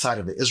in the sight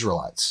of the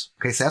Israelites.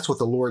 Okay, so that's what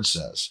the Lord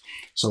says.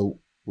 So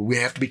we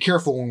have to be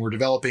careful when we're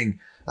developing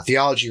a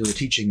theology or a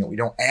teaching that we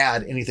don't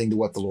add anything to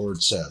what the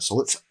Lord says. So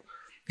let's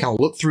kind of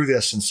look through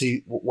this and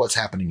see what's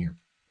happening here.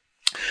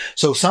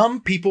 So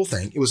some people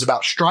think it was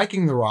about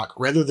striking the rock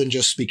rather than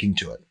just speaking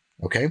to it.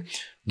 Okay,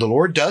 the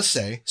Lord does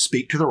say,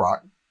 speak to the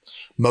rock.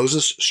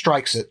 Moses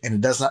strikes it, and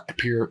it does not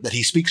appear that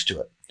he speaks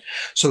to it.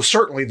 So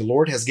certainly the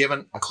Lord has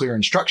given a clear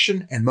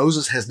instruction, and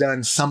Moses has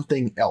done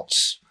something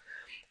else.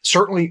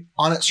 Certainly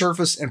on its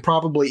surface and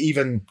probably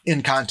even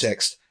in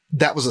context,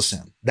 that was a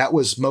sin. That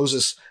was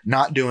Moses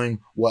not doing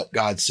what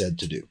God said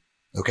to do.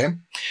 Okay.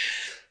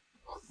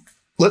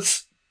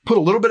 Let's put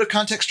a little bit of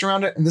context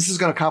around it. And this is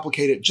going to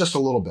complicate it just a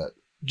little bit.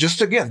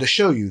 Just again, to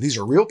show you, these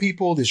are real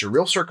people. These are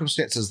real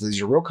circumstances.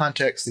 These are real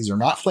contexts. These are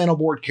not flannel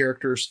board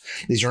characters.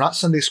 These are not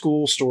Sunday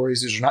school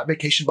stories. These are not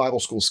vacation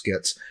Bible school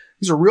skits.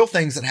 These are real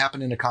things that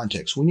happen in a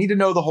context. We need to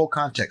know the whole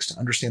context to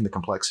understand the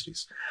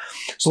complexities.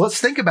 So let's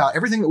think about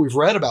everything that we've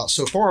read about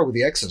so far with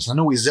the Exodus. I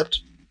know we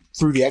zipped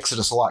through the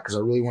Exodus a lot because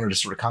I really wanted to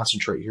sort of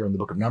concentrate here on the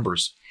book of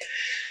Numbers.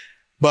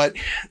 But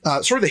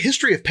sort of the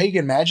history of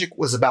pagan magic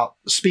was about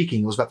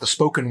speaking, was about the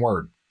spoken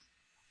word.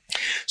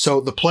 So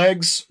the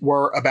plagues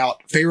were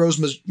about Pharaoh's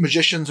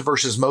magicians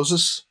versus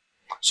Moses,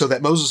 so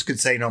that Moses could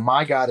say, no,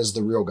 my God is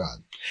the real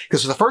God.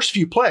 Because for the first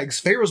few plagues,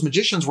 Pharaoh's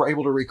magicians were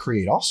able to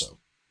recreate also,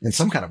 in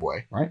some kind of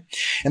way, right?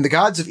 And the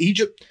gods of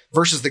Egypt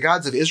versus the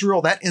gods of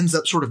Israel, that ends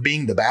up sort of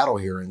being the battle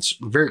here. And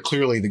very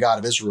clearly the God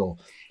of Israel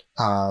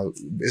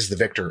is the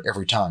victor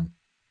every time.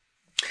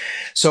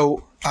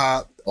 So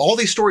all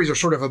these stories are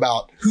sort of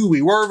about who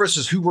we were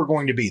versus who we're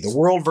going to be, the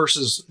world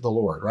versus the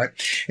Lord, right?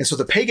 And so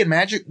the pagan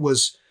magic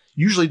was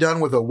usually done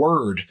with a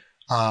word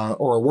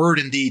or a word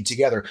and deed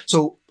together.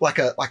 So like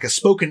a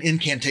spoken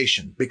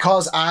incantation.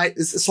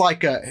 It's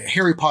like a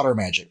Harry Potter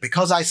magic.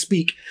 Because I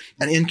speak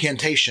an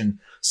incantation,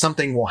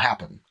 something will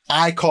happen.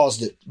 I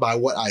caused it by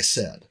what I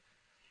said.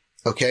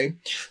 Okay.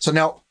 So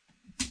now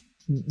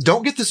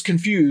don't get this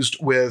confused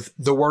with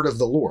the word of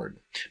the Lord,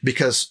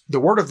 because the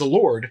word of the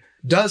Lord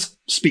does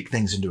speak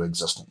things into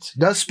existence,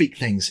 does speak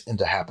things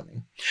into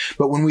happening.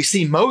 But when we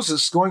see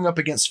Moses going up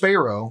against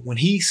Pharaoh, when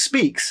he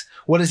speaks,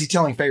 what is he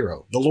telling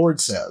Pharaoh? The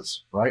Lord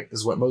says, right?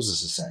 Is what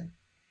Moses is saying,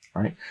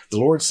 right? The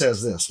Lord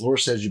says this. The Lord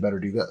says you better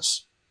do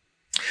this.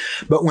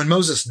 But when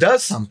Moses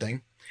does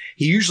something,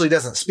 he usually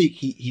doesn't speak.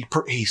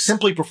 He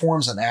simply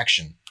performs an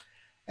action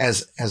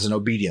as an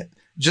obedient,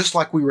 just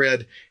like we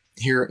read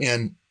here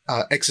in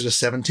Exodus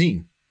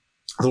 17.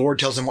 The Lord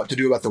tells him what to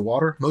do about the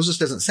water. Moses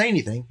doesn't say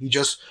anything. He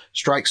just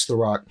strikes the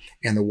rock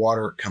and the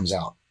water comes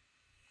out.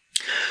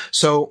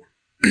 So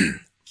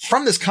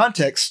from this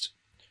context,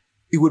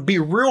 it would be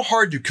real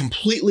hard to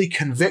completely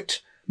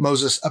convict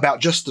Moses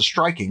about just the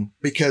striking,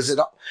 because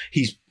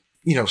he's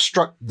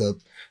struck the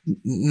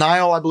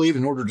Nile, I believe,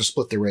 in order to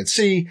split the Red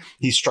Sea.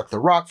 He struck the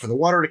rock for the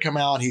water to come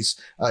out. He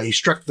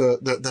struck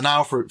the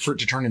Nile for it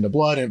to turn into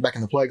blood and back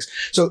in the plagues.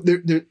 So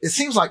it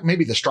seems like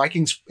maybe the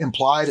striking's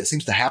implied. It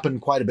seems to happen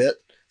quite a bit.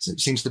 It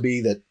seems to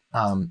be that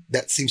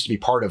that seems to be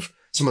part of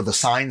some of the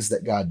signs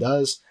that God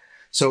does.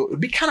 So it would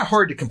be kind of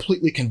hard to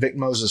completely convict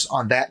Moses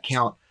on that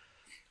count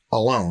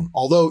alone.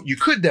 Although you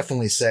could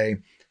definitely say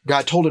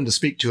God told him to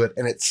speak to it,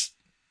 and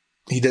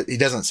he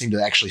doesn't seem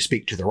to actually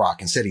speak to the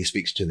rock. Instead, he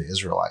speaks to the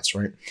Israelites,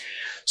 right?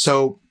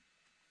 So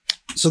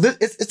it's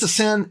a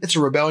sin. It's a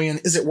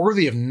rebellion. Is it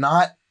worthy of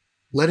not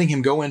letting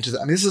him go into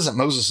this isn't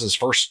Moses's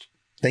first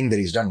thing that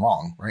he's done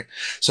wrong, right?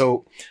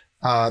 So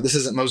this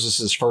isn't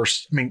Moses's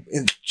first.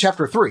 In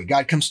chapter 3,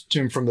 God comes to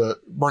him from the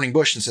burning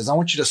bush and says, I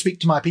want you to speak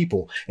to my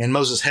people. And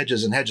Moses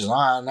hedges and hedges. No,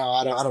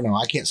 I don't know.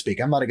 I can't speak.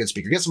 I'm not a good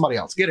speaker. Get somebody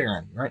else. Get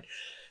Aaron, right?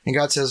 And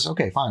God says,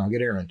 okay, fine, I'll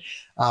get Aaron.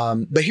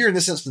 But here in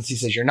this instance, he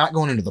says, you're not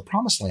going into the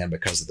promised land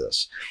because of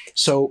this.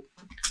 So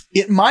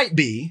it might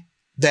be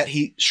that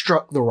he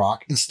struck the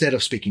rock instead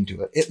of speaking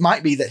to it. It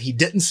might be that he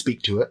didn't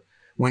speak to it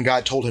when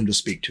God told him to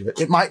speak to it.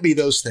 It might be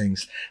those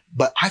things,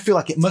 but I feel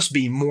like it must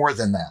be more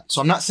than that.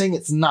 So I'm not saying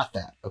it's not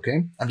that,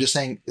 okay? I'm just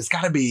saying it's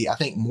got to be, I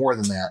think, more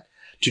than that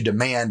to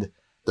demand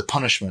the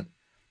punishment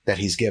that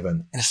he's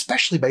given, and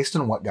especially based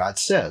on what God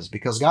says,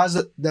 because God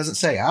doesn't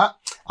say,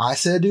 I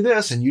said do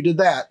this and you did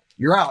that,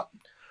 you're out.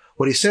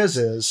 What he says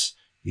is,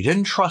 you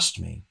didn't trust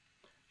me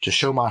to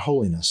show my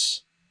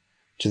holiness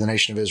to the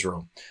nation of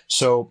Israel.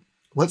 So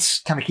let's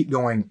kind of keep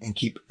going and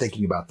keep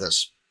thinking about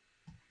this.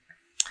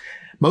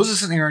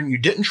 Moses and Aaron, you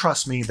didn't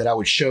trust me that I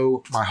would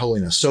show my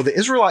holiness. So the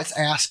Israelites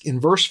ask in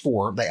verse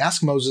 4, they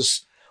ask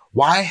Moses,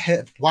 why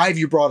have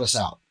you brought us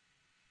out?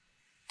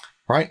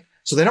 Right?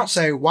 So they don't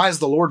say, why has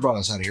the Lord brought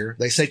us out here?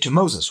 They say to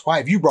Moses, why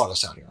have you brought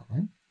us out here? Right?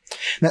 And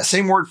that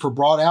same word for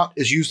brought out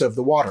is used of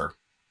the water.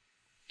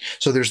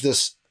 So there's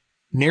this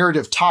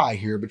narrative tie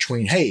here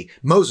between, hey,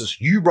 Moses,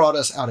 you brought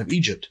us out of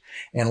Egypt.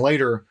 And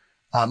later,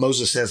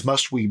 Moses says,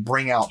 must we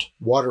bring out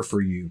water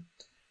for you?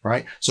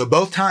 Right? So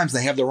both times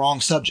they have the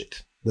wrong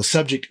subject. The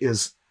subject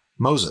is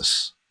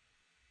Moses.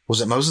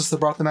 Was it Moses that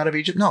brought them out of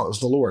Egypt? No, it was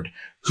the Lord.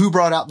 Who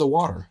brought out the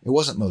water? It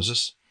wasn't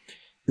Moses.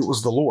 It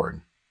was the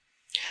Lord.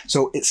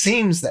 So it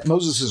seems that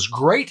Moses'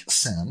 great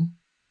sin,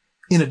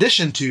 in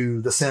addition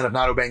to the sin of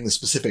not obeying the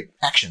specific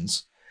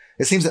actions,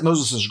 it seems that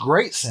Moses'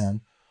 great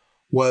sin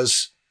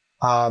was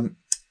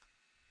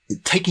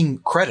taking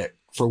credit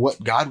for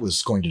what God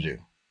was going to do.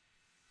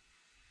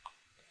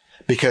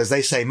 Because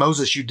they say,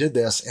 Moses, you did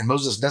this, and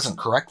Moses doesn't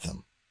correct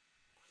them.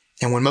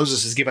 And when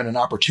Moses is given an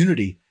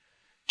opportunity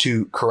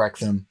to correct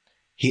them,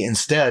 he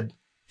instead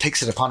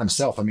takes it upon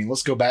himself.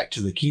 Let's go back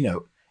to the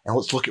keynote and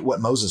let's look at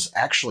what Moses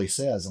actually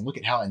says and look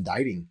at how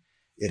indicting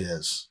it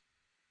is.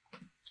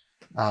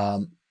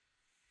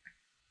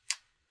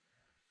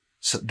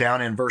 So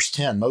down in verse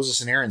 10, Moses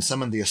and Aaron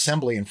summoned the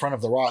assembly in front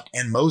of the rock,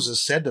 and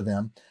Moses said to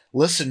them,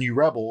 listen, you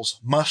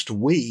rebels, must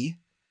we?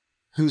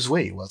 Who's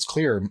we? Well, it's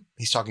clear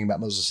he's talking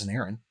about Moses and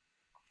Aaron.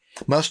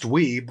 Must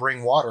we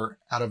bring water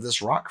out of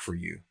this rock for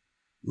you?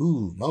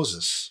 Ooh,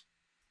 Moses.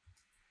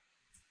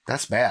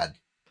 That's bad.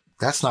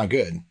 That's not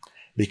good,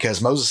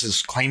 because Moses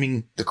is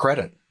claiming the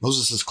credit.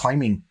 Moses is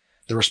claiming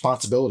the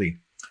responsibility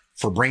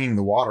for bringing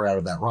the water out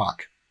of that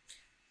rock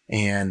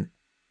and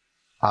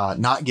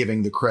not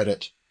giving the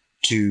credit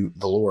to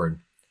the Lord.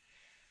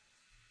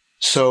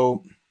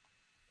 So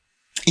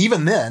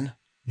even then,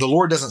 the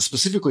Lord doesn't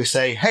specifically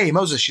say, hey,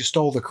 Moses, you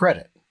stole the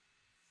credit,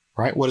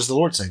 right? What does the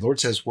Lord say? The Lord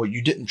says, well,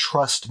 you didn't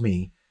trust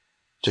me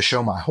to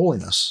show my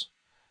holiness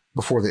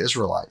before the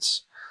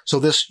Israelites. So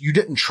this you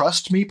didn't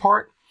trust me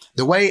part,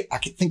 the way I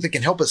think that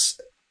can help us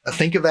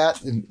think of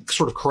that and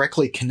sort of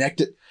correctly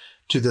connect it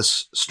to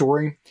this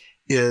story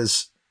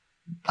is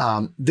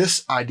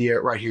this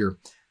idea right here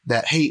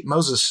that, hey,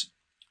 Moses,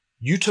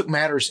 you took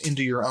matters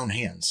into your own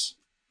hands.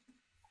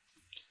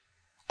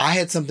 I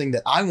had something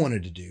that I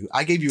wanted to do.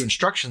 I gave you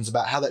instructions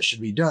about how that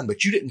should be done,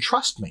 but you didn't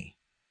trust me.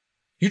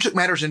 You took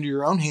matters into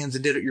your own hands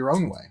and did it your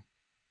own way.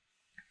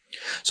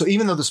 So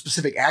even though the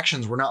specific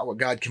actions were not what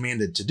God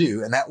commanded to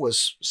do, and that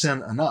was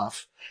sin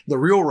enough, the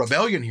real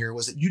rebellion here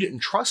was that you didn't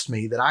trust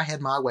me that I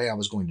had my way I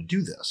was going to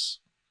do this.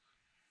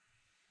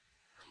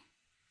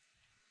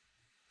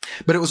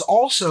 But it was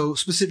also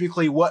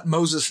specifically what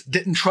Moses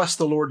didn't trust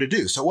the Lord to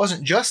do. So it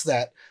wasn't just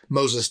that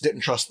Moses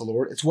didn't trust the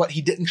Lord, it's what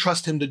he didn't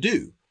trust him to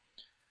do.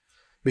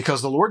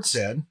 Because the Lord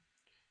said,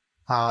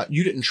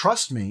 you didn't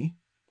trust me,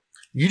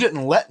 you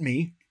didn't let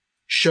me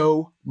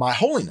show my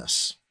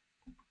holiness.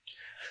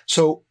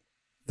 So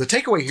the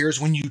takeaway here is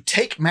when you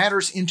take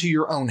matters into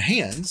your own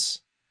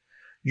hands,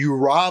 you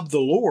rob the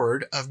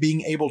Lord of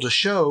being able to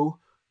show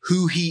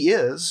who he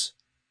is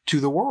to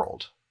the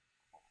world.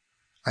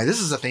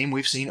 This is a theme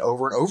we've seen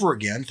over and over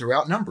again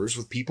throughout Numbers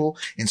with people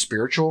in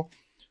spiritual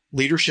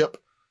leadership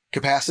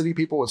capacity,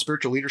 people in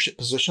spiritual leadership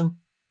position,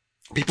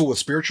 people with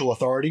spiritual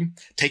authority,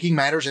 taking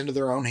matters into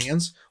their own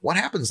hands. What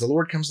happens? The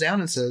Lord comes down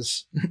and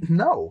says,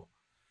 no,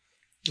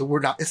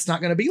 it's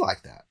not going to be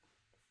like that,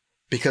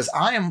 because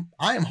I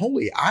am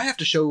holy. I have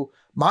to show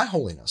my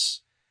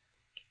holiness.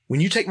 When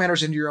you take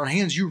matters into your own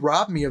hands, you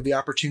rob me of the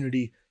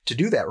opportunity to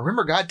do that.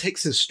 Remember, God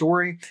takes his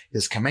story,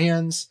 his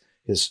commands,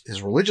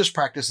 his religious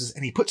practices,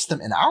 and he puts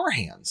them in our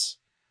hands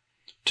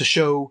to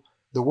show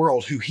the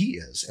world who he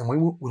is. And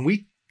when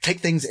we take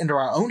things into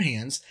our own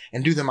hands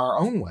and do them our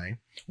own way,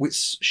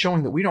 it's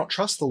showing that we don't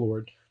trust the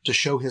Lord to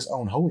show his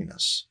own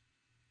holiness.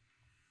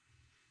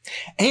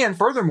 And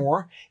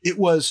furthermore, it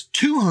was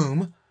to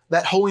whom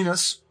that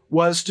holiness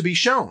was to be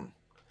shown.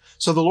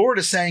 So the Lord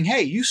is saying,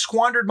 hey, you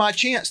squandered my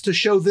chance to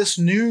show this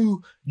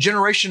new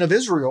generation of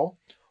Israel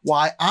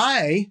why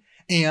I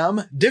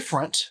am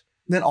different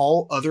than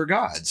all other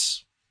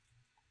gods.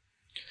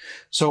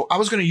 So I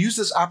was going to use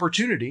this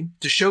opportunity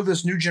to show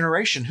this new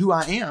generation who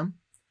I am,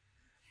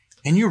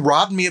 and you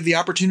robbed me of the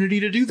opportunity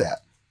to do that.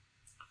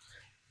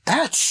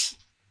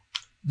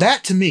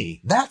 That to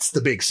me, that's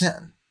the big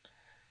sin.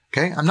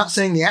 Okay. I'm not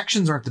saying the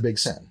actions aren't the big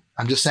sin.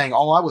 I'm just saying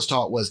all I was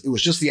taught was it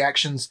was just the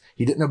actions.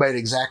 He didn't obey it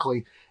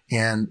exactly,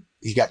 and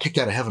he got kicked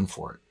out of heaven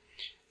for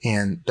it.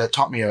 And that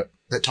taught me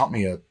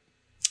a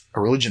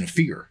religion of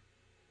fear.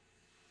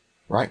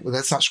 Right? Well,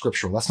 that's not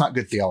scriptural. That's not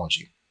good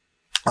theology.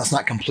 That's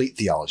not complete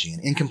theology.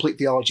 And incomplete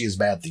theology is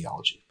bad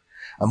theology.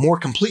 A more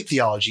complete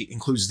theology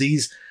includes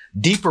these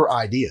deeper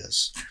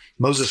ideas.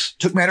 Moses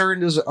took matter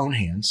into his own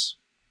hands.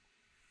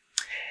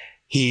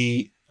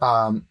 He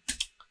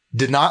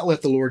did not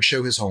let the Lord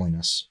show his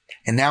holiness.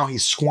 And now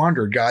he's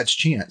squandered God's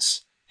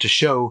chance to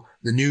show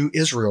the new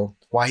Israel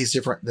why he's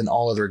different than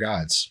all other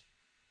gods.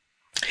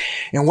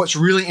 And what's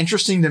really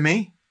interesting to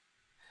me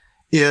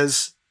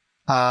is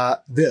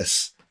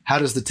this. How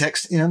does the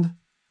text end?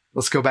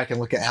 Let's go back and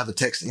look at how the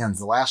text ends.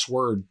 The last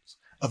word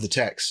of the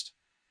text.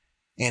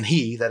 And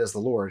he, that is the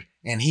Lord,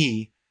 and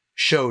he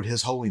showed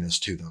his holiness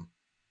to them.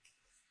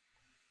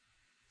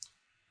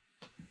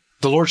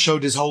 The Lord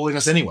showed his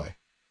holiness anyway.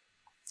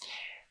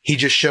 He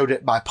just showed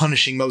it by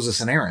punishing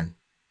Moses and Aaron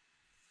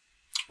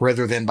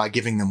rather than by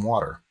giving them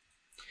water.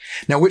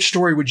 Now, which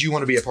story would you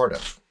want to be a part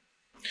of?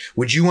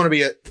 Would you want to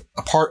be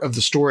a part of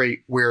the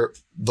story where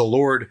the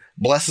Lord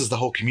blesses the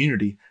whole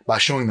community by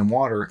showing them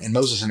water and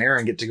Moses and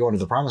Aaron get to go into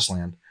the promised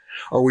land?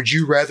 Or would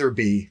you rather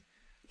be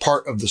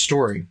part of the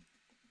story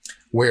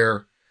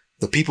where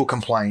the people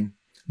complain,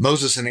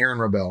 Moses and Aaron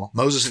rebel,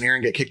 Moses and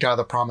Aaron get kicked out of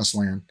the promised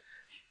land,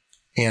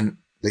 and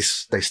they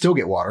still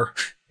get water,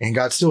 and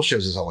God still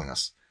shows his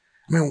holiness?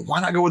 I mean,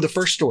 why not go with the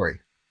first story?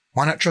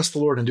 Why not trust the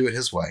Lord and do it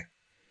his way?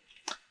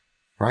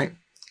 Right?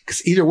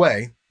 Because either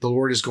way, the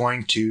Lord is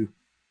going to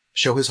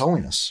show his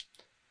holiness.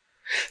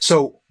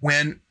 So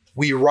when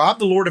we rob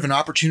the Lord of an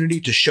opportunity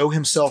to show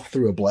himself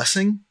through a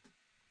blessing,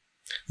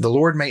 the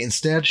Lord may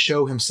instead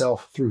show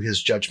himself through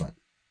his judgment.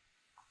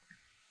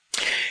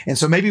 And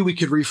so maybe we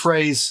could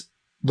rephrase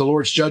the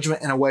Lord's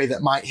judgment in a way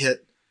that might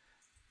hit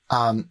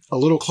a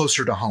little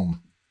closer to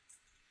home.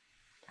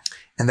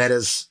 And that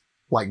is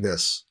like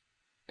this.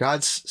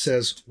 God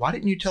says, why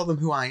didn't you tell them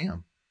who I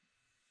am?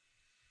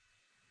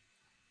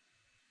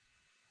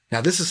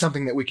 Now, this is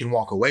something that we can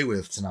walk away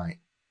with tonight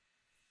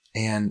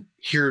and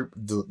hear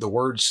the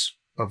words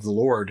of the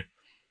Lord,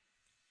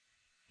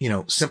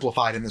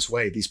 simplified in this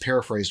way, these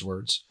paraphrased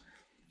words,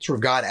 sort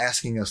of God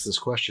asking us this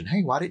question.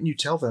 Hey, why didn't you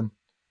tell them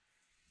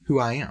who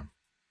I am?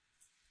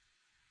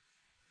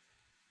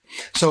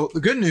 So the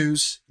good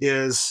news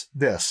is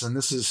this, and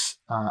this is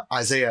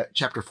Isaiah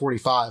chapter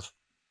 45.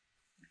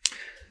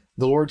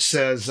 The Lord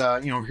says,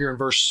 here in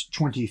verse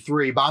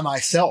 23, by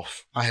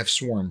myself I have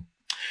sworn.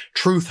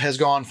 Truth has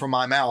gone from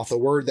my mouth, a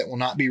word that will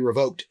not be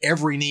revoked.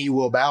 Every knee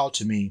will bow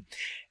to me.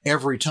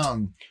 Every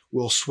tongue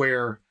will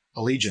swear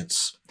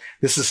allegiance.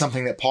 This is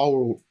something that Paul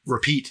will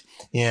repeat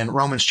in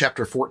Romans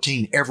chapter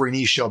 14. Every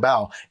knee shall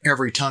bow,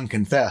 every tongue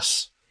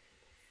confess.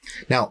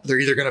 Now, they're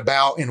either going to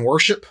bow in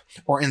worship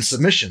or in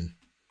submission.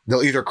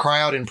 They'll either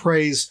cry out in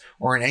praise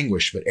or in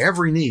anguish, but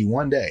every knee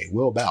one day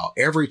will bow.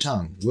 Every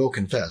tongue will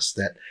confess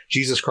that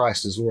Jesus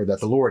Christ is Lord, that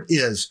the Lord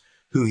is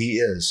who he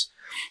is.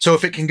 So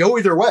if it can go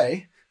either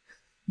way,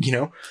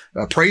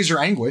 praise or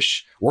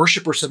anguish,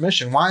 worship or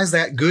submission, why is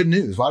that good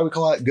news? Why do we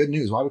call that good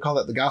news? Why do we call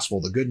that the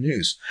gospel, the good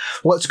news?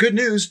 Well, it's good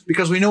news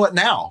because we know it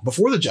now,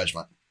 before the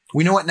judgment.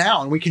 We know it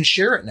now, and we can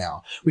share it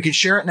now. We can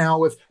share it now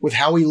with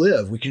how we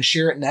live. We can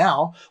share it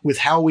now with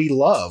how we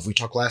love. We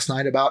talked last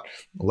night about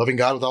loving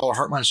God with all our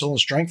heart, mind, soul, and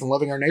strength, and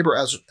loving our neighbor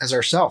as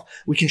ourselves.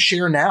 We can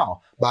share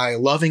now by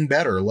loving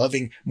better,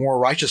 loving more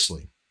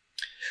righteously,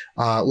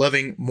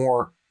 loving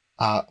more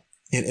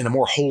in a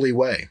more holy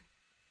way.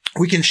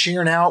 We can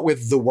share now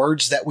with the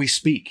words that we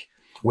speak,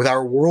 with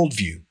our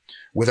worldview,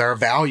 with our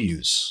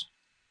values.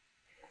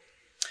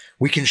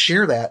 We can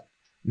share that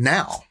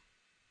now.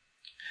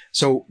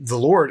 So the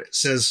Lord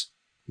says,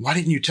 why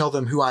didn't you tell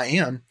them who I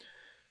am?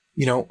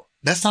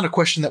 That's not a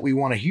question that we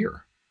want to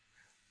hear.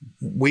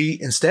 We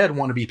instead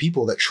want to be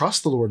people that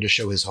trust the Lord to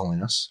show his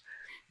holiness,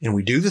 and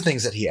we do the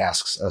things that he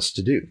asks us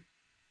to do.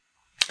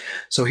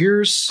 So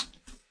here's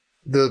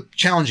the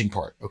challenging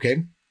part,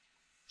 okay?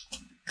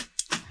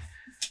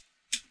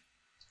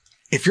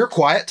 If your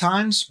quiet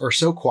times are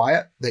so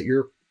quiet that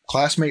your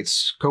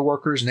classmates,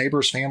 coworkers,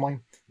 neighbors, family,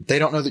 they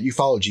don't know that you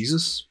follow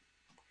Jesus,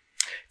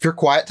 if your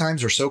quiet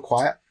times are so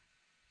quiet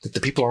that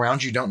the people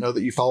around you don't know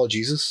that you follow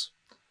Jesus,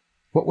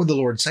 what would the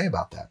Lord say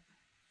about that?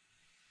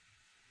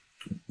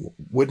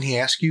 Wouldn't he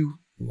ask you,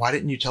 why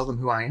didn't you tell them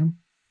who I am?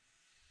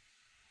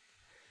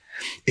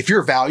 If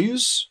your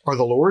values are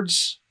the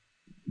Lord's,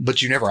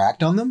 but you never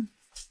act on them,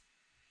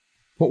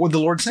 what would the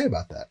Lord say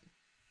about that?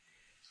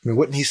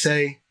 Wouldn't he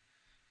say,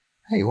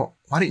 hey, well,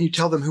 why didn't you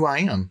tell them who I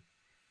am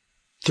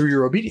through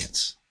your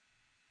obedience?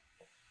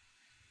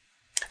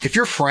 If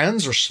your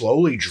friends are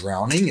slowly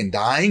drowning and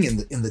dying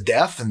in the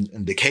death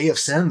and decay of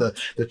sin, the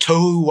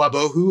tohu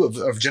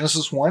wabohu of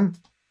Genesis 1,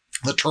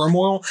 the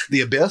turmoil,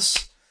 the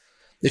abyss,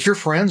 if your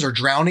friends are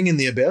drowning in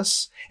the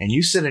abyss and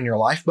you sit in your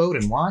lifeboat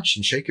and watch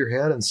and shake your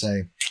head and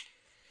say,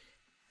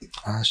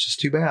 it's just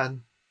too bad,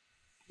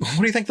 what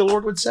do you think the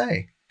Lord would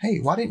say? Hey,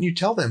 why didn't you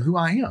tell them who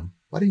I am?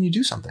 Why didn't you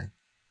do something?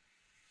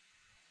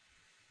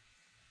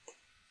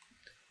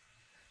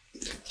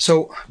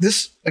 So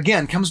this,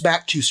 again, comes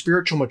back to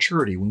spiritual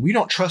maturity. When we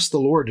don't trust the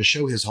Lord to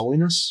show his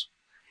holiness,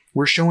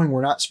 we're showing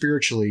we're not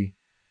spiritually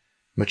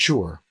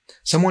mature.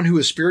 Someone who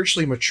is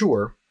spiritually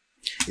mature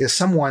is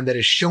someone that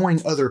is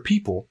showing other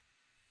people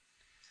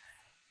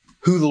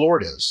who the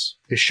Lord is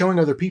showing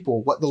other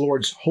people what the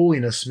Lord's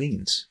holiness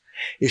means,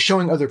 is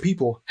showing other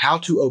people how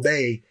to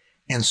obey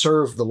and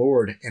serve the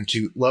Lord and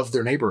to love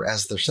their neighbor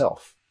as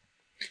theirself,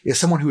 is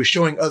someone who is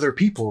showing other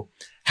people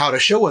how to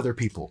show other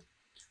people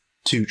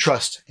to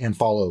trust and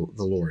follow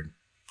the Lord.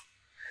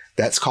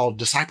 That's called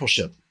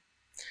discipleship.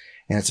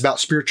 And it's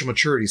about spiritual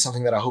maturity,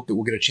 something that I hope that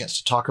we'll get a chance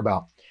to talk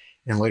about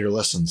in later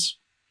lessons.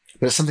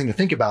 But it's something to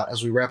think about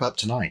as we wrap up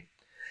tonight.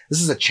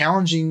 This is a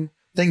challenging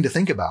thing to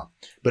think about.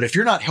 But if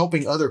you're not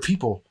helping other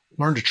people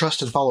learn to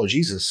trust and follow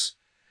Jesus,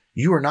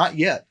 you are not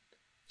yet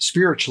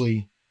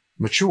spiritually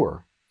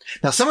mature.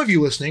 Now, some of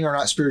you listening are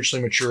not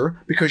spiritually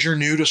mature because you're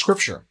new to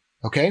Scripture,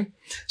 okay?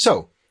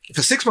 So if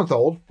a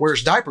 6-month-old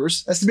wears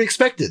diapers, that's to be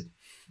expected,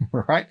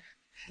 right?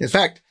 In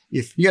fact,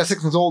 if you got a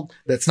 6-month-old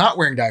that's not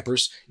wearing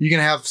diapers, you're going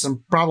to have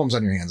some problems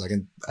on your hands. I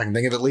can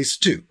think of at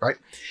least 2, right?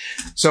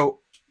 So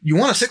you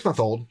want a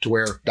 6-month-old to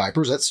wear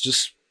diapers. That's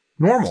just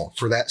normal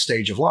for that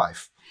stage of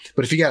life.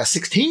 But if you got a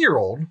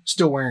 16-year-old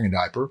still wearing a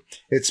diaper,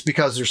 it's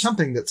because there's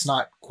something that's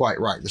not quite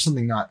right. There's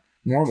something not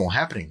normal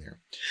happening there.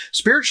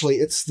 Spiritually,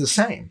 it's the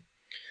same.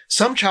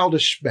 Some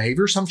childish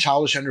behavior, some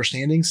childish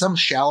understanding, some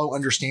shallow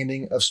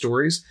understanding of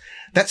stories,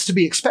 that's to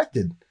be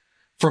expected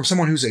from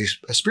someone who's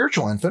a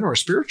spiritual infant or a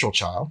spiritual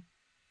child.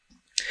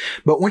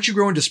 But once you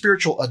grow into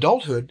spiritual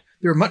adulthood,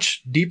 there are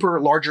much deeper,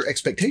 larger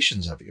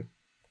expectations of you,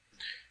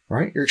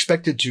 right? You're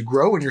expected to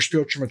grow in your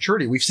spiritual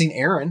maturity. We've seen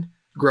Aaron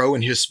grow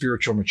in his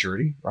spiritual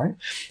maturity, right?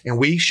 And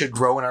we should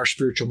grow in our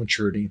spiritual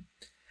maturity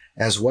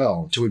as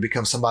well until we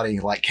become somebody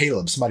like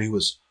Caleb, somebody who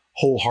was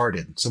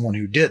wholehearted, someone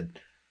who did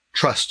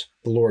trust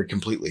the Lord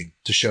completely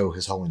to show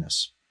his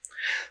holiness.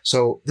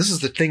 So this is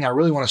the thing I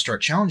really want to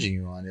start challenging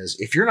you on is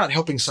if you're not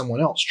helping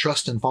someone else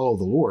trust and follow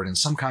the Lord in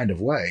some kind of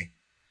way,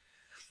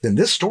 then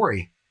this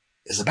story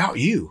is about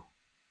you.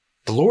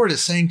 The Lord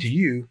is saying to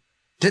you,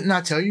 didn't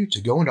I tell you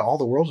to go into all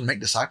the world and make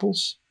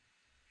disciples?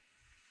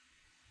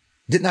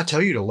 Didn't I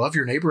tell you to love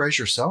your neighbor as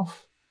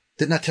yourself?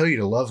 Didn't I tell you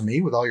to love me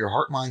with all your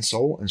heart, mind,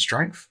 soul, and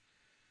strength?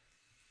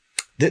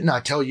 Didn't I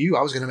tell you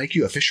I was going to make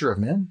you a fisher of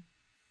men?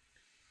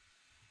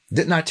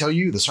 Didn't I tell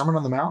you the Sermon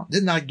on the Mount?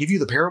 Didn't I give you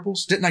the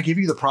parables? Didn't I give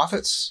you the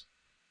prophets?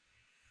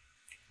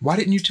 Why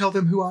didn't you tell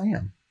them who I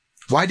am?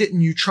 Why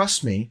didn't you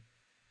trust me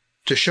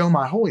to show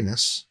my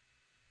holiness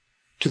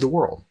to the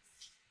world?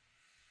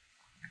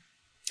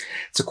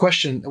 It's a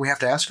question that we have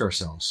to ask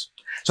ourselves.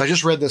 So I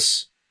just read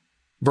this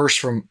verse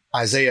from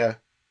Isaiah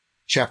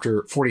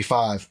chapter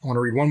 45. I want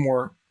to read one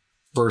more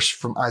verse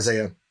from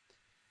Isaiah,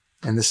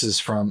 and this is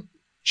from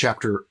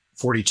chapter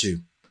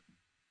 42.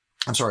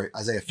 I'm sorry,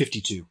 Isaiah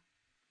 52.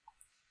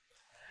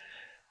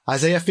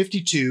 Isaiah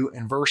 52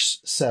 and verse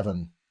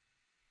 7.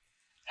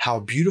 How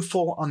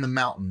beautiful on the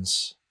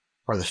mountains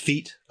are the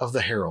feet of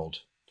the herald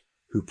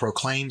who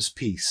proclaims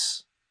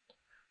peace,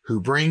 who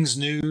brings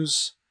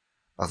news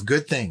of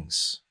good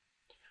things,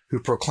 who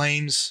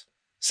proclaims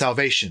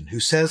salvation, who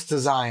says to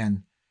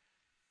Zion,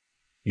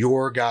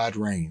 your God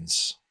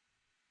reigns.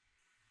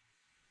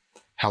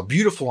 How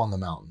beautiful on the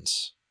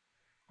mountains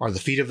are the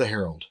feet of the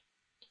herald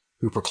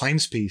who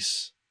proclaims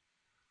peace,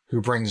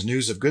 who brings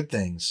news of good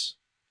things,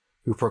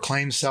 who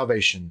proclaims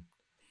salvation,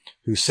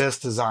 who says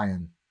to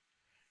Zion,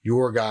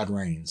 your God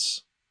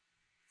reigns.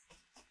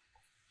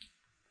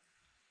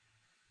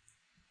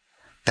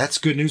 That's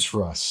good news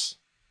for us.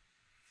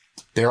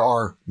 There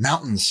are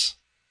mountains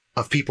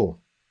of people,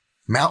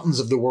 mountains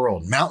of the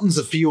world, mountains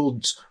of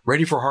fields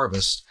ready for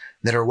harvest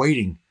that are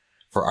waiting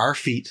for our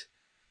feet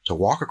to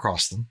walk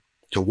across them,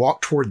 to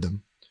walk toward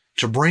them,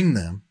 to bring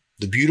them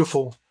the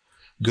beautiful,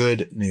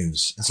 good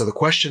news. And so the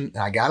question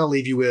I got to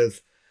leave you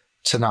with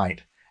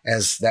tonight,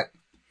 as that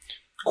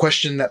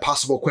question, that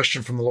possible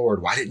question from the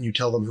Lord, why didn't you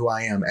tell them who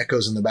I am,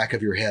 echoes in the back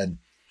of your head.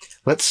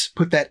 Let's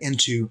put that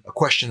into a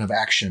question of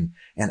action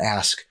and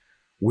ask,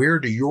 where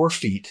do your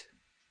feet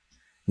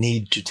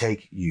need to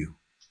take you?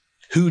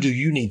 Who do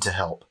you need to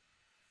help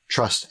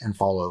trust and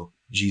follow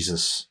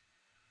Jesus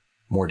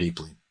more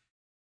deeply?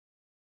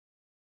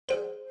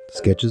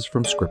 Sketches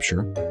from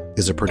Scripture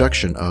is a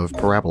production of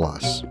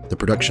Parabolas, the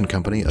production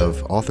company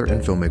of author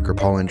and filmmaker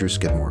Paul Andrew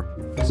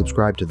Skidmore.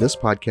 Subscribe to this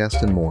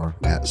podcast and more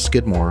at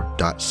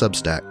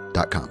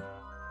skidmore.substack.com.